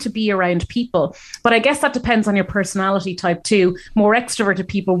want to be around people. But I guess that depends on your personality type too. More extroverted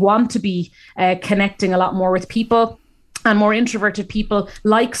people want to be connecting a lot more with people. And more introverted people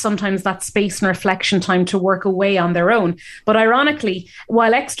like sometimes that space and reflection time to work away on their own. But ironically,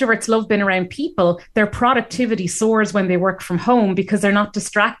 while extroverts love being around people, their productivity soars when they work from home because they're not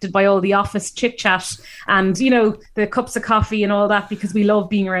distracted by all the office chit chat and, the cups of coffee and all that, because we love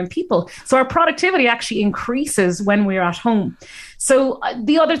being around people. So our productivity actually increases when we're at home. So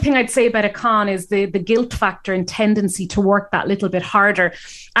the other thing I'd say about a con is the guilt factor and tendency to work that little bit harder.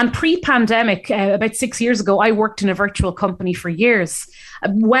 And pre-pandemic, about 6 years ago, I worked in a virtual company for years,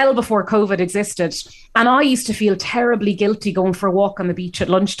 well before COVID existed. And I used to feel terribly guilty going for a walk on the beach at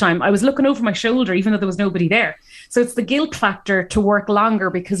lunchtime. I was looking over my shoulder, even though there was nobody there. So it's the guilt factor to work longer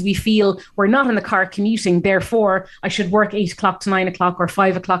because we feel we're not in the car commuting. Therefore, I should work 8 o'clock to 9 o'clock or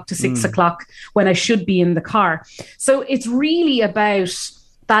 5 o'clock to 6 o'clock when I should be in the car. So it's really about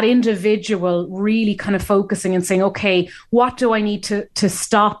that individual really kind of focusing and saying, okay, what do I need to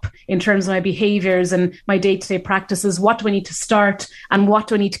stop in terms of my behaviors and my day-to-day practices? What do I need to start and what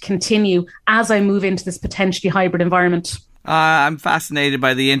do I need to continue as I move into this potentially hybrid environment? I'm fascinated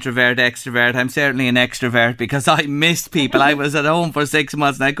by the introvert extrovert. I'm certainly an extrovert because I missed people. I was at home for 6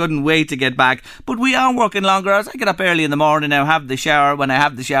 months and I couldn't wait to get back. But we are working longer hours. I get up early in the morning now, have the shower when I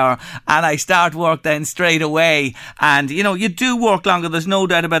have the shower, and I start work then straight away. And, you do work longer. There's no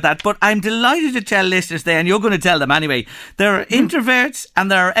doubt about that. But I'm delighted to tell listeners there, and you're going to tell them anyway, there are introverts and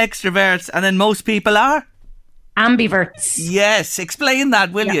there are extroverts, and then most people are ambiverts. Yes, explain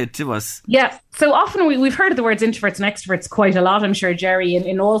that, will you, to us? Yeah. So often we've heard of the words introverts and extroverts quite a lot, I'm sure, Jerry,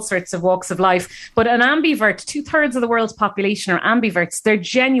 in all sorts of walks of life. But an ambivert, 2/3 of the world's population are ambiverts. They're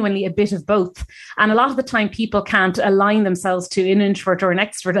genuinely a bit of both. And a lot of the time people can't align themselves to an introvert or an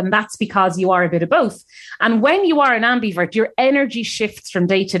extrovert, and that's because you are a bit of both. And when you are an ambivert, your energy shifts from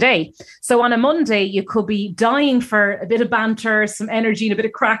day to day. So on a Monday, you could be dying for a bit of banter, some energy and a bit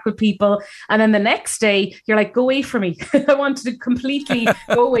of crack with people. And then the next day, you're like, go away from me. I want to completely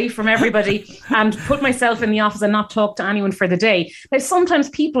go away from everybody and put myself in the office and not talk to anyone for the day. Now, sometimes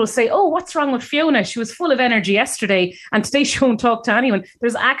people say, oh, what's wrong with Fiona? She was full of energy yesterday and today she won't talk to anyone.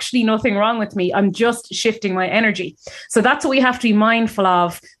 There's actually nothing wrong with me. I'm just shifting my energy. So that's what we have to be mindful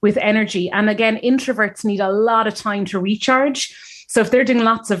of with energy. And again, introverts need a lot of time to recharge. So if they're doing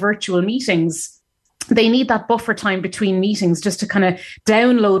lots of virtual meetings, they need that buffer time between meetings just to kind of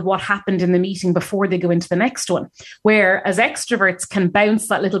download what happened in the meeting before they go into the next one. Whereas extroverts can bounce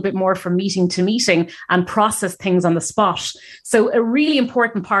that little bit more from meeting to meeting and process things on the spot. So a really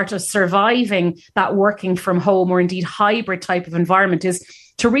important part of surviving that working from home or indeed hybrid type of environment is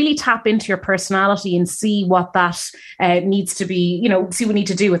to really tap into your personality and see what that needs to be, see what we need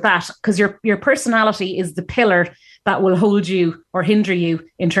to do with that. Because your personality is the pillar that will hold you or hinder you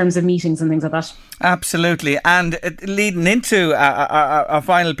in terms of meetings and things like that. Absolutely. And leading into our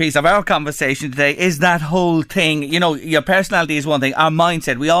final piece of our conversation today is that whole thing, your personality is one thing, our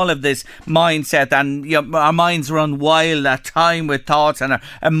mindset. We all have this mindset, and our minds run wild at time with thoughts, and our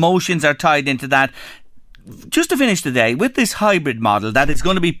emotions are tied into that. Just to finish the day, with this hybrid model that is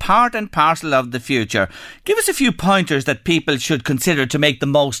going to be part and parcel of the future, give us a few pointers that people should consider to make the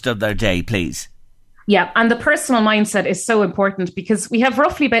most of their day, please. Yeah, and the personal mindset is so important because we have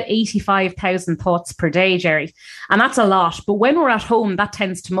roughly about 85,000 thoughts per day, Jerry. And that's a lot. But when we're at home, that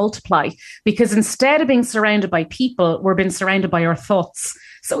tends to multiply because instead of being surrounded by people, we're being surrounded by our thoughts.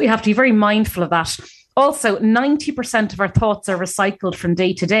 So we have to be very mindful of that. Also, 90% of our thoughts are recycled from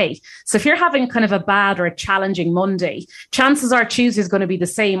day to day. So if you're having kind of a bad or a challenging Monday, chances are Tuesday is going to be the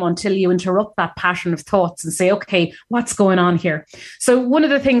same until you interrupt that pattern of thoughts and say, okay, what's going on here? So one of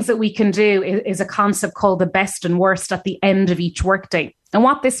the things that we can do is a concept called the best and worst at the end of each workday. And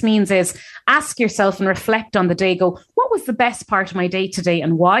what this means is ask yourself and reflect on the day, go, what was the best part of my day today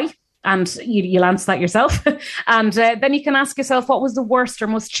and why? And you'll answer that yourself. And then you can ask yourself, what was the worst or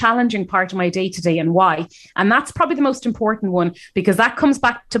most challenging part of my day today and why? And that's probably the most important one because that comes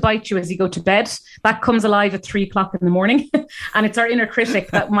back to bite you as you go to bed. That comes alive at 3:00 in the morning. And it's our inner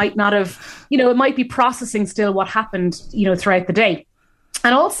critic that might not have, it might be processing still what happened, throughout the day.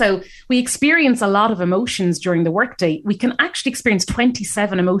 And also, we experience a lot of emotions during the workday. We can actually experience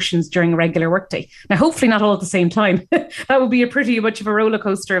 27 emotions during a regular workday. Now, hopefully not all at the same time. That would be a pretty much of a roller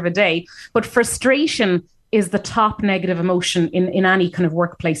coaster of a day. But frustration is the top negative emotion in any kind of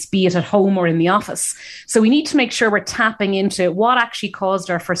workplace, be it at home or in the office. So we need to make sure we're tapping into what actually caused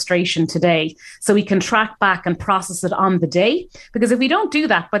our frustration today so we can track back and process it on the day. Because if we don't do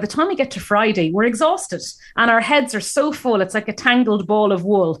that, by the time we get to Friday, we're exhausted and our heads are so full. It's like a tangled ball of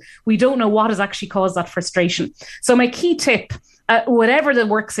wool. We don't know what has actually caused that frustration. So my key tip, whatever the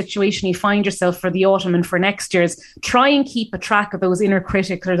work situation you find yourself for the autumn and for next year, is try and keep a track of those inner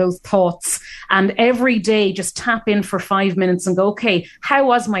critics or those thoughts. And every day, just tap in for 5 minutes and go, okay, how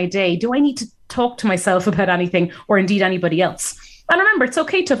was my day? Do I need to talk to myself about anything or indeed anybody else? And remember, it's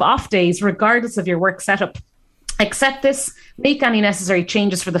okay to have off days regardless of your work setup. Accept this, make any necessary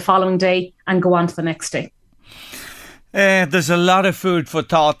changes for the following day and go on to the next day. There's a lot of food for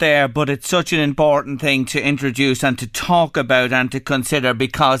thought there, but it's such an important thing to introduce and to talk about and to consider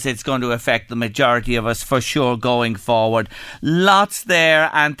because it's going to affect the majority of us for sure going forward. Lots there,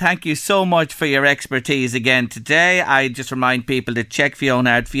 and thank you so much for your expertise again today. I just remind people to check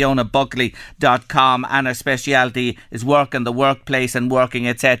Fiona out, FionaBuckley.com, and her speciality is work in the workplace and working,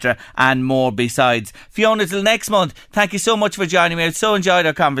 etc., and more besides. Fiona, till next month, thank you so much for joining me. I so enjoyed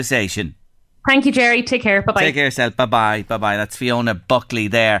our conversation. Thank you, Jerry. Take care. Bye-bye. Take care of yourself. Bye-bye. Bye-bye. That's Fiona Buckley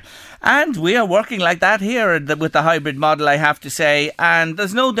there. And we are working like that here with the hybrid model, I have to say. And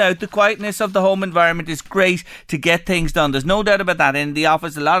there's no doubt the quietness of the home environment is great to get things done. There's no doubt about that. In the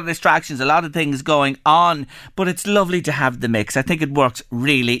office, a lot of distractions, a lot of things going on. But it's lovely to have the mix. I think it works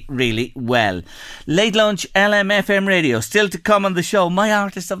really, really well. Late Lunch, LMFM Radio. Still to come on the show, my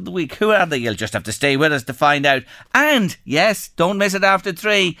artists of the week. Who are they? You'll just have to stay with us to find out. And, yes, don't miss it after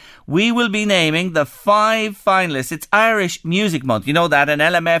 3. We will be naming the 5 finalists. It's Irish Music Month. You know that, and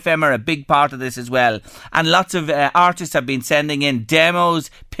LMFM are a big part of this as well. And lots of artists have been sending in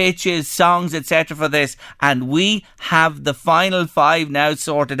demos, pitches, songs, etc. for this. And we have the final 5 now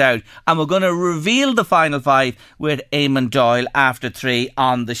sorted out. And we're going to reveal the final 5 with Eamon Doyle after 3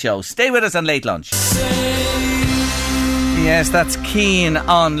 on the show. Stay with us on Late Lunch. Yes, that's Keen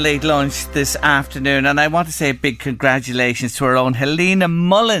on Late Lunch this afternoon, and I want to say a big congratulations to our own Helena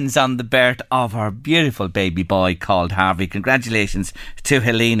Mullins on the birth of her beautiful baby boy called Harvey. Congratulations to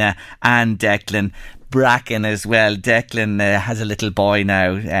Helena and Declan Bracken as well. Declan has a little boy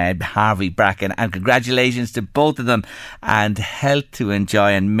now, Harvey Bracken, and congratulations to both of them, and health to enjoy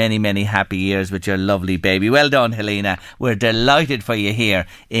and many, many happy years with your lovely baby. Well done, Helena. We're delighted for you here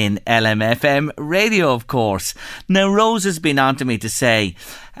in LMFM Radio, of course. Now, Rose has been on to me to say,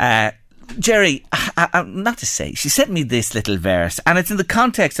 Jerry, not to say, she sent me this little verse, and it's in the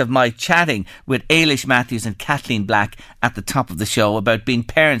context of my chatting with Ailish Matthews and Kathleen Black at the top of the show about being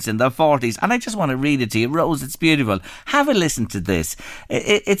parents in their 40s, and I just want to read it to you. Rose, it's beautiful. Have a listen to this.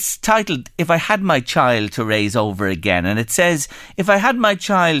 It's titled, If I Had My Child to Raise Over Again, and it says, if I had my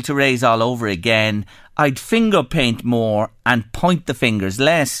child to raise all over again, I'd finger paint more and point the fingers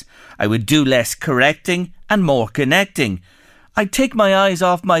less. I would do less correcting and more connecting. I'd take my eyes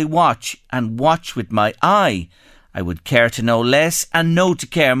off my watch and watch with my eye. I would care to know less and know to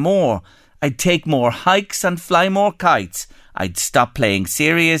care more. I'd take more hikes and fly more kites. I'd stop playing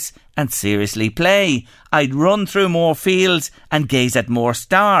serious and seriously play. I'd run through more fields and gaze at more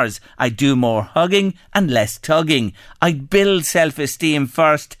stars. I'd do more hugging and less tugging. I'd build self-esteem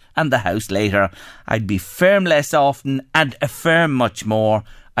first and the house later. I'd be firm less often and affirm much more.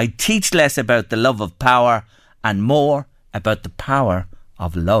 I'd teach less about the love of power and more about the power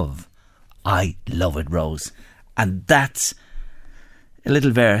of love. I love it, Rose. And that's a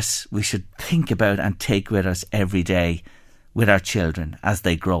little verse we should think about and take with us every day with our children as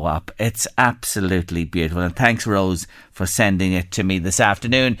they grow up. It's absolutely beautiful. And thanks, Rose, for sending it to me this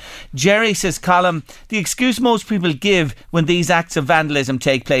afternoon. Jerry says, Colm, the excuse most people give when these acts of vandalism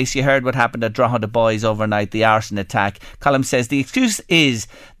take place, you heard what happened at Drogheda Boys overnight, the arson attack. Colm says, the excuse is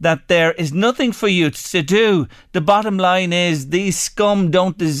that there is nothing for youths to do. The bottom line is these scum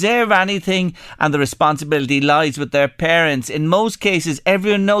don't deserve anything and the responsibility lies with their parents. In most cases,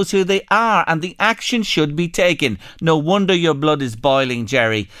 everyone knows who they are and the action should be taken. No wonder your blood is boiling,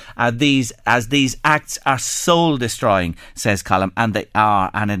 Jerry, as these acts are soul destroying, says Colm, and they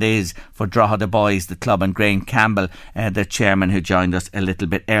are, and it is for Drogheda Boys, the club, and Graham Campbell, the chairman, who joined us a little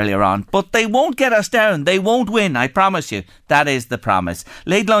bit earlier on. But they won't get us down. They won't win, I promise you. That is the promise.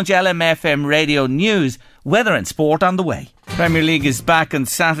 Late Lunch LMFM Radio News, weather and sport on the way. Premier League is back on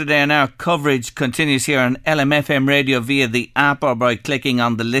Saturday and our coverage continues here on LMFM Radio via the app or by clicking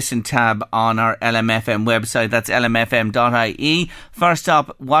on the listen tab on our LMFM website. That's lmfm.ie. First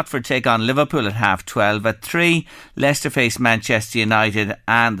up, Watford take on Liverpool at 12:30. At 3, Leicester face Manchester United,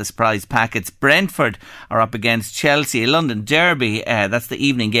 and the surprise packets Brentford are up against Chelsea. London Derby, that's the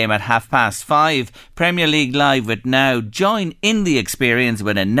evening game at 5:30. Premier League Live with Now. Join in the experience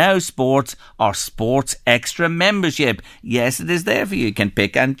with a Now Sports or Sports Extra membership. Yes, it is there for you. You can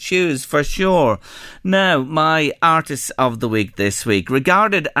pick and choose for sure. Now, my artists of the week this week,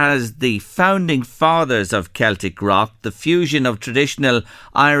 regarded as the founding fathers of Celtic rock, the fusion of traditional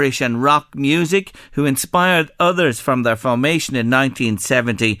Irish and rock music, who inspired others from their formation in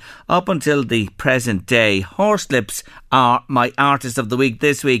 1970 up until the present day. Horslips are my artists of the week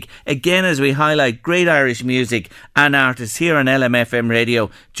this week, again as we highlight great Irish music and artists here on LMFM Radio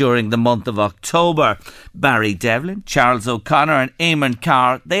during the month of October. Barry Devlin, Charles O'Connor and Eamon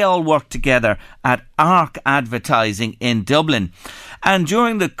Carr, they all worked together at Arc Advertising in Dublin. And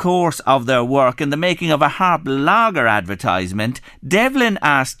during the course of their work in the making of a Harp Lager advertisement, Devlin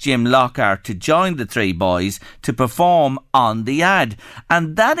asked Jim Lockhart to join the three boys to perform on the ad.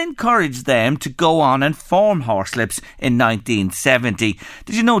 And that encouraged them to go on and form Horslips in 1970.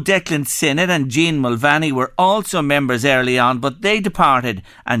 Did you know Declan Sinnott and Gene Mulvaney were also members early on, but they departed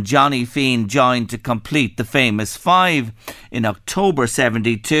and Johnny Fean joined to complete the famous five. In October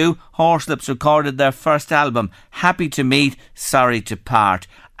 72, Horslips recorded their first album, Happy to Meet, Sorry to Part.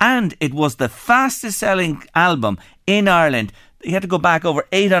 And it was the fastest selling album in Ireland. You had to go back over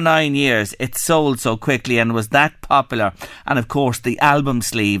 8 or 9 years. It sold so quickly and was that popular. And of course, the album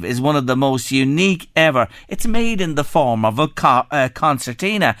sleeve is one of the most unique ever. It's made in the form of a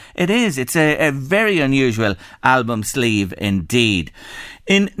concertina. It is. It's a very unusual album sleeve indeed.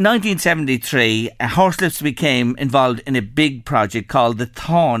 In 1973, Horslips became involved in a big project called The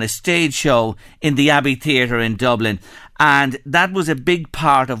Thorn, a stage show in the Abbey Theatre in Dublin. And that was a big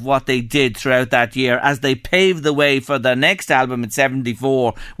part of what they did throughout that year as they paved the way for their next album in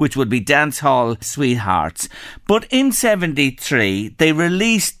 74, which would be Dancehall Sweethearts. But in 73, they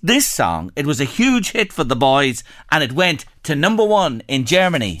released this song. It was a huge hit for the boys and it went to number 1 in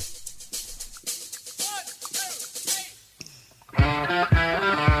Germany.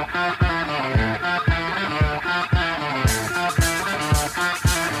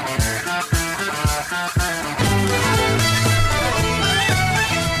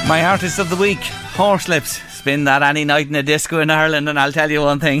 My artist of the week, Horslips. Spin that any night in a disco in Ireland and I'll tell you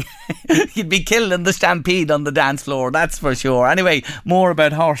one thing, you'd be killed in the stampede on the dance floor, that's for sure. Anyway, more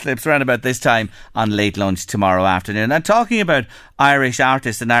about Horslips around about this time on Late Lunch tomorrow afternoon. And talking about Irish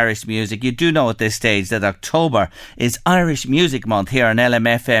artists and Irish music, you do know at this stage that October is Irish Music Month here on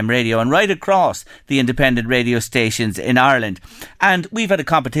LMFM Radio and right across the independent radio stations in Ireland. And we've had a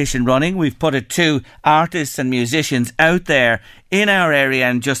competition running. We've put it to artists and musicians out there in our area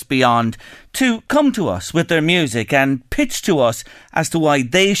and just beyond to come to us with their music and pitch to us as to why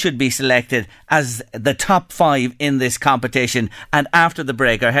they should be selected as the top 5 in this competition. And after the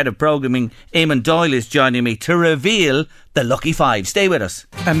break, our head of programming, Eamon Doyle, is joining me to reveal The Lucky Five. Stay with us.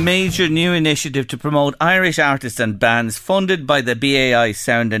 A major new initiative to promote Irish artists and bands, funded by the BAI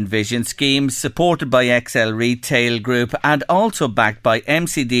Sound and Vision scheme, supported by XL Retail Group and also backed by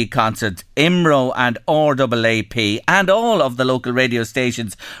MCD Concerts, IMRO and RAAP and all of the local radio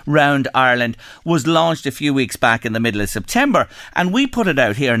stations round Ireland, was launched a few weeks back in the middle of September, and we put it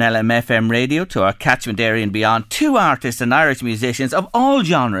out here on LMFM radio to our catchment area and beyond. 2 artists and Irish musicians of all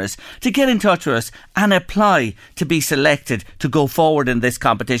genres to get in touch with us and apply to be selected to go forward in this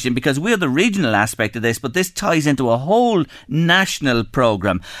competition, because we're the regional aspect of this, but this ties into a whole national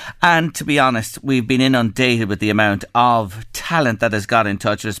programme. And to be honest, we've been inundated with the amount of talent that has got in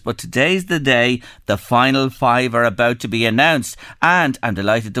touch with us, but today's the day. The final 5 are about to be announced, and I'm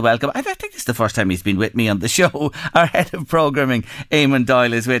delighted to welcome, I think it's the first time he's been with me on the show, our head of programming, Eamon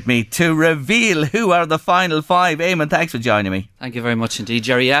Doyle, is with me to reveal who are the final 5. Eamon, thanks for joining me. Thank you very much indeed,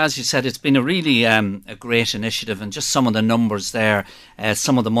 Jerry. As you said, it's been a really a great initiative, and just some of the numbers there,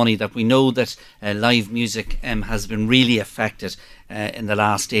 some of the money that we know that live music has been really affected in the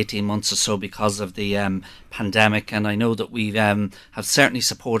last 18 months or so because of the pandemic, and I know that we have certainly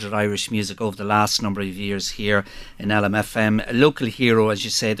supported Irish music over the last number of years here in LMFM. A local hero, as you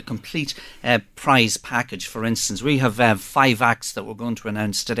say, the complete prize package. For instance, we have 5 acts that we're going to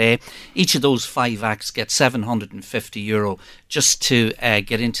announce today. Each of those 5 acts get €750 just to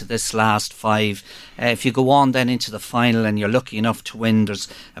get into this last 5. If you go on then into the final and you're lucky enough to win, there's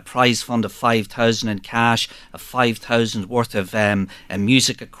a prize fund of €5,000 in cash, a €5,000 worth of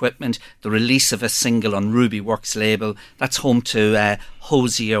music equipment, the release of a single on Ruby Works label. That's home to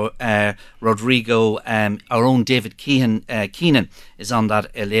Jose Rodrigo. Our own David Keenan is on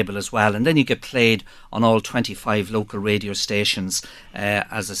that label as well, and then you get played on all 25 local radio stations,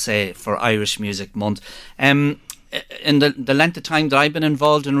 as I say, for Irish Music Month. In the length of time that I've been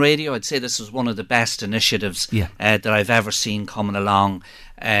involved in radio, I'd say this was one of the best initiatives that I've ever seen coming along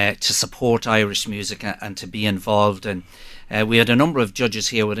to support Irish music and to be involved in. We had a number of judges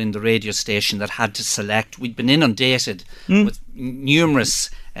here within the radio station that had to select. We'd been inundated with numerous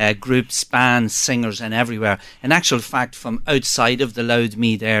groups, bands, singers and everywhere. In actual fact, from outside of the Louth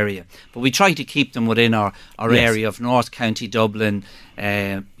Meath area. But we try to keep them within our area of North County Dublin,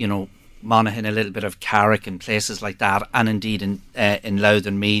 Monaghan, a little bit of Carrick and places like that, and indeed in Louth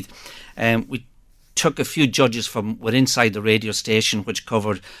and Meath. We took a few judges from within inside the radio station, which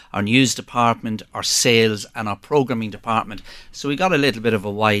covered our news department, our sales and our programming department. So we got a little bit of a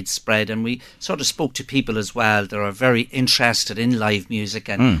wide spread, and we sort of spoke to people as well that are very interested in live music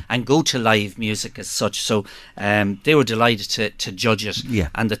and go to live music as such. So they were delighted to judge it,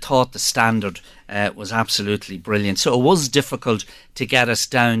 and they thought the standard was absolutely brilliant. So it was difficult to get us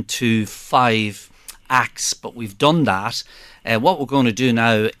down to 5 acts, but we've done that. What we're going to do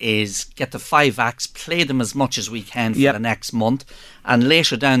now is get the 5 acts, play them as much as we can for the next month, and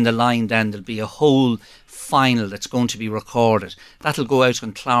later down the line then there'll be a whole final that's going to be recorded. That'll go out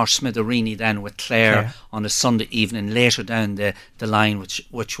on Clár Smithereenie then with Claire on a Sunday evening later down the line,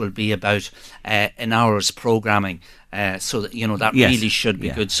 which will be about an hour's programming. So that, that really should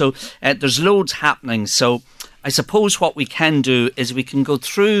be good. So there's loads happening. So I suppose what we can do is we can go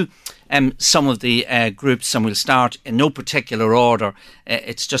through some of the groups, and we'll start in no particular order.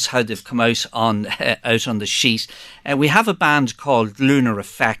 It's just how they've come out on the sheet. We have a band called Lunar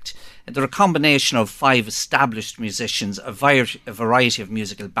Effect. They're a combination of 5 established musicians, a variety of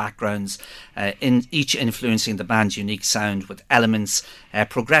musical backgrounds, in each influencing the band's unique sound with elements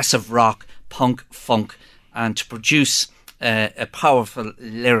progressive rock, punk, funk, and to produce a powerful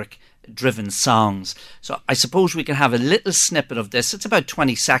lyric-driven songs. So I suppose we can have a little snippet of this. It's about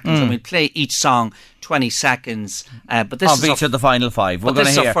 20 seconds, and we'll play each song 20 seconds. But this of each of the final 5. We're going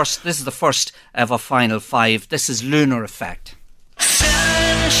to hear. This is the first of our final 5. This is Lunar Effect.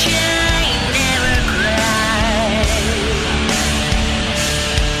 Sunshine never cries,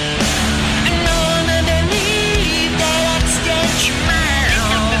 and underneath that extension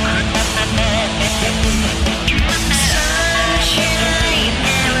sunshine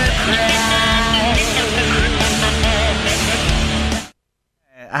never cries.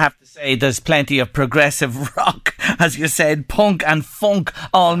 I have to say, there's plenty of progressive rock, as you said, punk and funk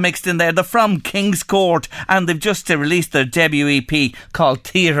all mixed in there. They're from King's Court, and they've just released their debut EP called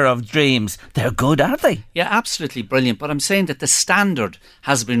Theatre of Dreams. They're good, aren't they? Yeah, absolutely brilliant. But I'm saying that the standard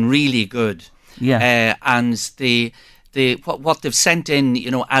has been really good. Yeah. And what they've sent in,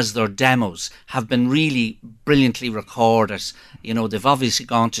 as their demos have been really brilliantly recorded. They've obviously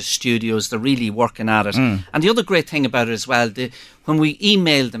gone to studios. They're really working at it. And the other great thing about it as well, when we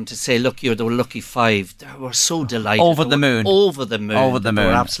emailed them to say, look, you're the lucky 5, they were so delighted. Over the moon. They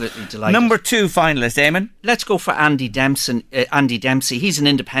were absolutely delighted. Number 2 finalist, Eamon. Let's go for Andy Dempsey. He's an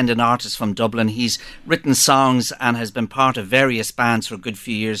independent artist from Dublin. He's written songs and has been part of various bands for a good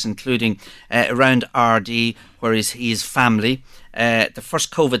few years, including around RD, where he is family. The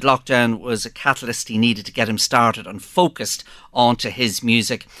first COVID lockdown was a catalyst he needed to get him started and focused onto his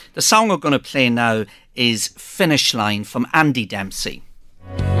music. The song we're going to play now is Finish Line from Andy Dempsey.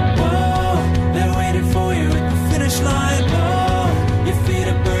 They're waiting for you at the finish line. Oh, your feet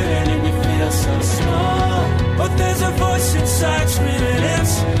are burning and you feel so small. But there's a voice inside screaming,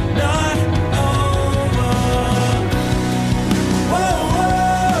 it's not over. Whoa,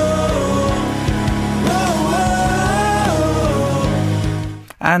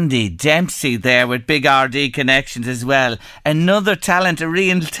 Andy Dempsey there with big RD connections as well. Another talent, a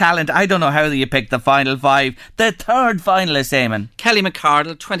real talent. I don't know how you picked the final 5. The third finalist, Eamon. Kelly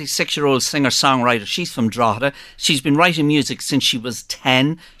McCardle, 26-year-old singer-songwriter. She's from Drogheda. She's been writing music since she was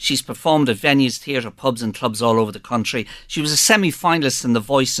 10. She's performed at venues, theatre, pubs and clubs all over the country. She was a semi-finalist in The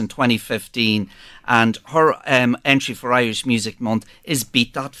Voice in 2015. And her entry for Irish Music Month is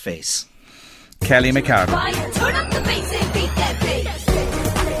Beat That Face. Kelly McCardle. Turn up the bass and beat that bass.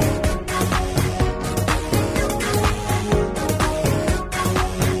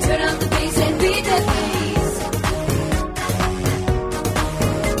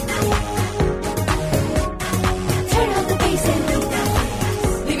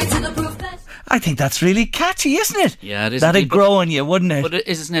 I think that's really catchy, isn't it? Yeah, it is. That'd grow on you, wouldn't it? But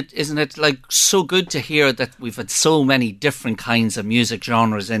isn't it like so good to hear that we've had so many different kinds of music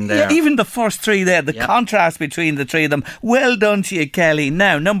genres in there? Yeah, even the first 3 there, the contrast between the 3 of them. Well done to you, Kelly.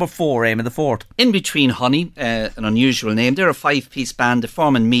 Now, number 4, Eamon, the 4th. In Between Honey, an unusual name. They're a 5-piece band. They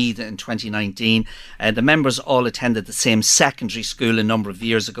formed in Meath in 2019. The members all attended the same secondary school a number of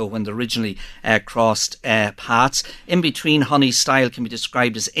years ago when they originally crossed paths. In Between Honey's style can be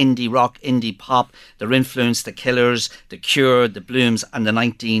described as indie rock, indie pop. Their influence, The Killers, The Cure, The Blooms and the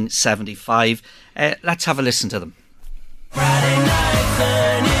 1975. Let's have a listen to them. Friday night,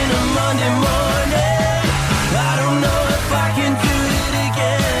 turn in a Monday morning. I don't know if I can do it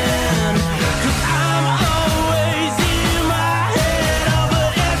again. 'Cause I'm always in my head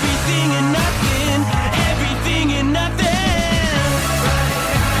over everything and nothing. Everything and nothing.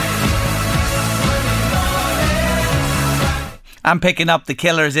 I'm picking up The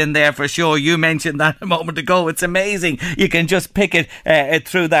Killers in there for sure. You mentioned that a moment ago. It's amazing. You can just pick it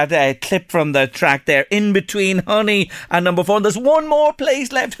through that clip from the track there. In Between Honey and number 4. There's one more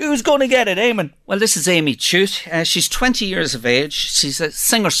place left. Who's going to get it, Eamon? Well, this is Amy Chute. She's 20 years of age. She's a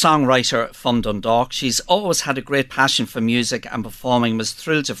singer-songwriter from Dundalk. She's always had a great passion for music and performing. Was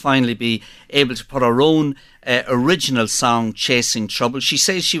thrilled to finally be able to put her own original song, Chasing Trouble. She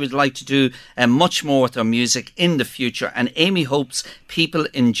says she would like to do much more with her music in the future, and Amy hopes people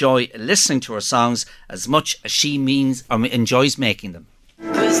enjoy listening to her songs as much as she enjoys making them.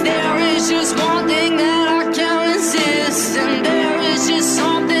 'Cause there is just one thing that I can't resist, and there is just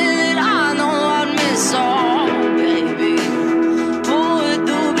something that I know I'd miss. Oh, baby, put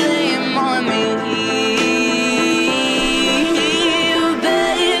the blame on me.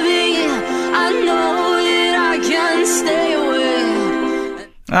 Baby, I know that I can stay away.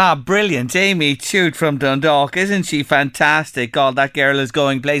 Ah, brilliant. Amy Chute from Dundalk. Isn't she fantastic? God, that girl is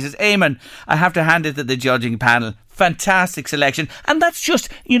going places. Eamon, I have to hand it to the judging panel. Fantastic selection. And that's just,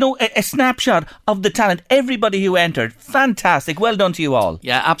 a snapshot of the talent. Everybody who entered. Fantastic. Well done to you all.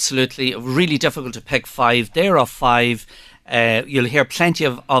 Yeah, absolutely. Really difficult to pick 5. There are 5. You'll hear plenty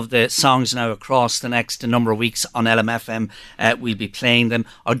of the songs now across the next number of weeks on LMFM. We'll be playing them.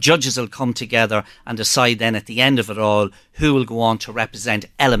 Our judges will come together and decide then at the end of it all who will go on to represent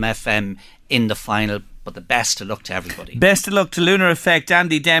LMFM in the final. But the best of luck to everybody. Best of luck to Lunar Effect,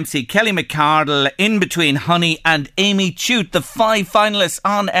 Andy Dempsey, Kelly McCardle, In Between Honey and Amy Chute, the 5 finalists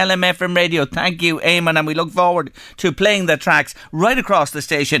on LMFM Radio. Thank you, Eamon, and we look forward to playing the tracks right across the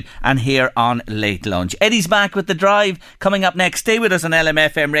station and here on Late Lunch. Eddie's back with The Drive coming up next. Stay with us on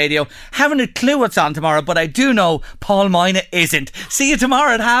LMFM Radio. Haven't a clue what's on tomorrow, but I do know Paul Moyna isn't. See you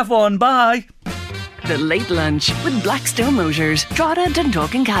tomorrow at 1:30. Bye. The Late Lunch with Blackstone Motors, Drogheda,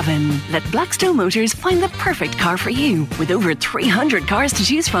 Dundalk and Cavan. Let Blackstone Motors find the perfect car for you. With over 300 cars to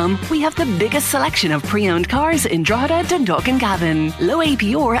choose from, we have the biggest selection of pre-owned cars in Drogheda, Dundalk and Cavan. Low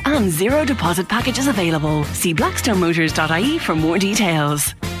APR and zero deposit packages available. See blackstonemotors.ie for more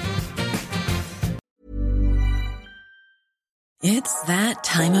details. It's that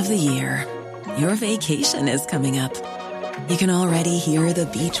time of the year. Your vacation is coming up. You can already hear the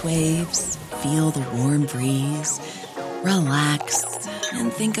beach waves, feel the warm breeze, relax,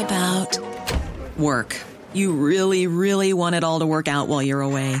 and think about work. You really, really want it all to work out while you're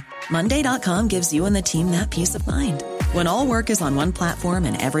away. Monday.com gives you and the team that peace of mind. When all work is on one platform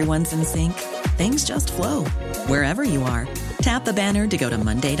and everyone's in sync, things just flow. Wherever you are, tap the banner to go to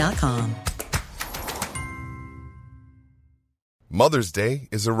Monday.com. Mother's Day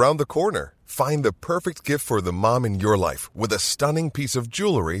is around the corner. Find the perfect gift for the mom in your life with a stunning piece of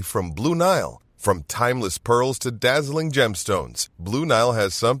jewelry from Blue Nile. From timeless pearls to dazzling gemstones, Blue Nile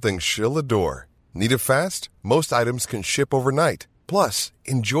has something she'll adore. Need it fast? Most items can ship overnight. Plus,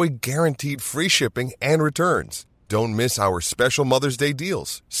 enjoy guaranteed free shipping and returns. Don't miss our special Mother's Day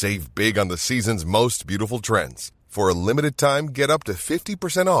deals. Save big on the season's most beautiful trends. For a limited time, get up to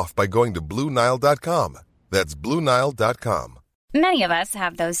 50% off by going to BlueNile.com. That's BlueNile.com. Many of us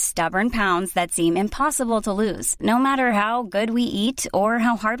have those stubborn pounds that seem impossible to lose, no matter how good we eat or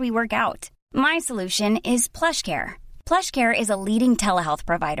how hard we work out. My solution is PlushCare. PlushCare is a leading telehealth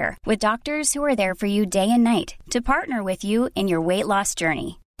provider with doctors who are there for you day and night to partner with you in your weight loss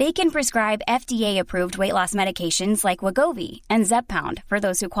journey. They can prescribe FDA-approved weight loss medications like Wegovy and Zepbound for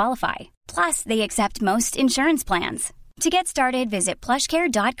those who qualify. Plus, they accept most insurance plans. To get started, visit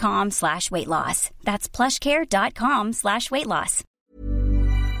plushcare.com/weight loss. That's plushcare.com/weight loss.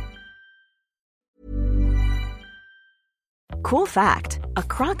 Cool fact, a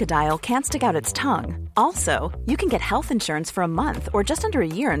crocodile can't stick out its tongue. Also, you can get health insurance for a month or just under a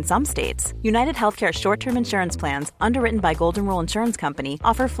year in some states. United Healthcare short-term insurance plans, underwritten by Golden Rule Insurance Company,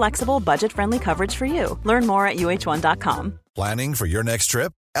 offer flexible, budget-friendly coverage for you. Learn more at uh1.com. Planning for your next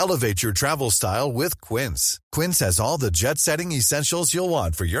trip? Elevate your travel style with Quince. Quince has all the jet-setting essentials you'll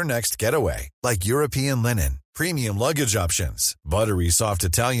want for your next getaway, like European linen, premium luggage options, buttery soft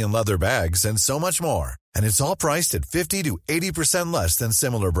Italian leather bags, and so much more. And it's all priced at 50 to 80% less than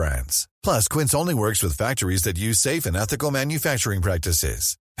similar brands. Plus, Quince only works with factories that use safe and ethical manufacturing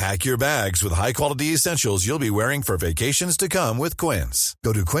practices. Pack your bags with high-quality essentials you'll be wearing for vacations to come with Quince.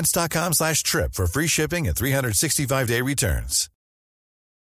 Go to quince.com/trip for free shipping and 365-day returns.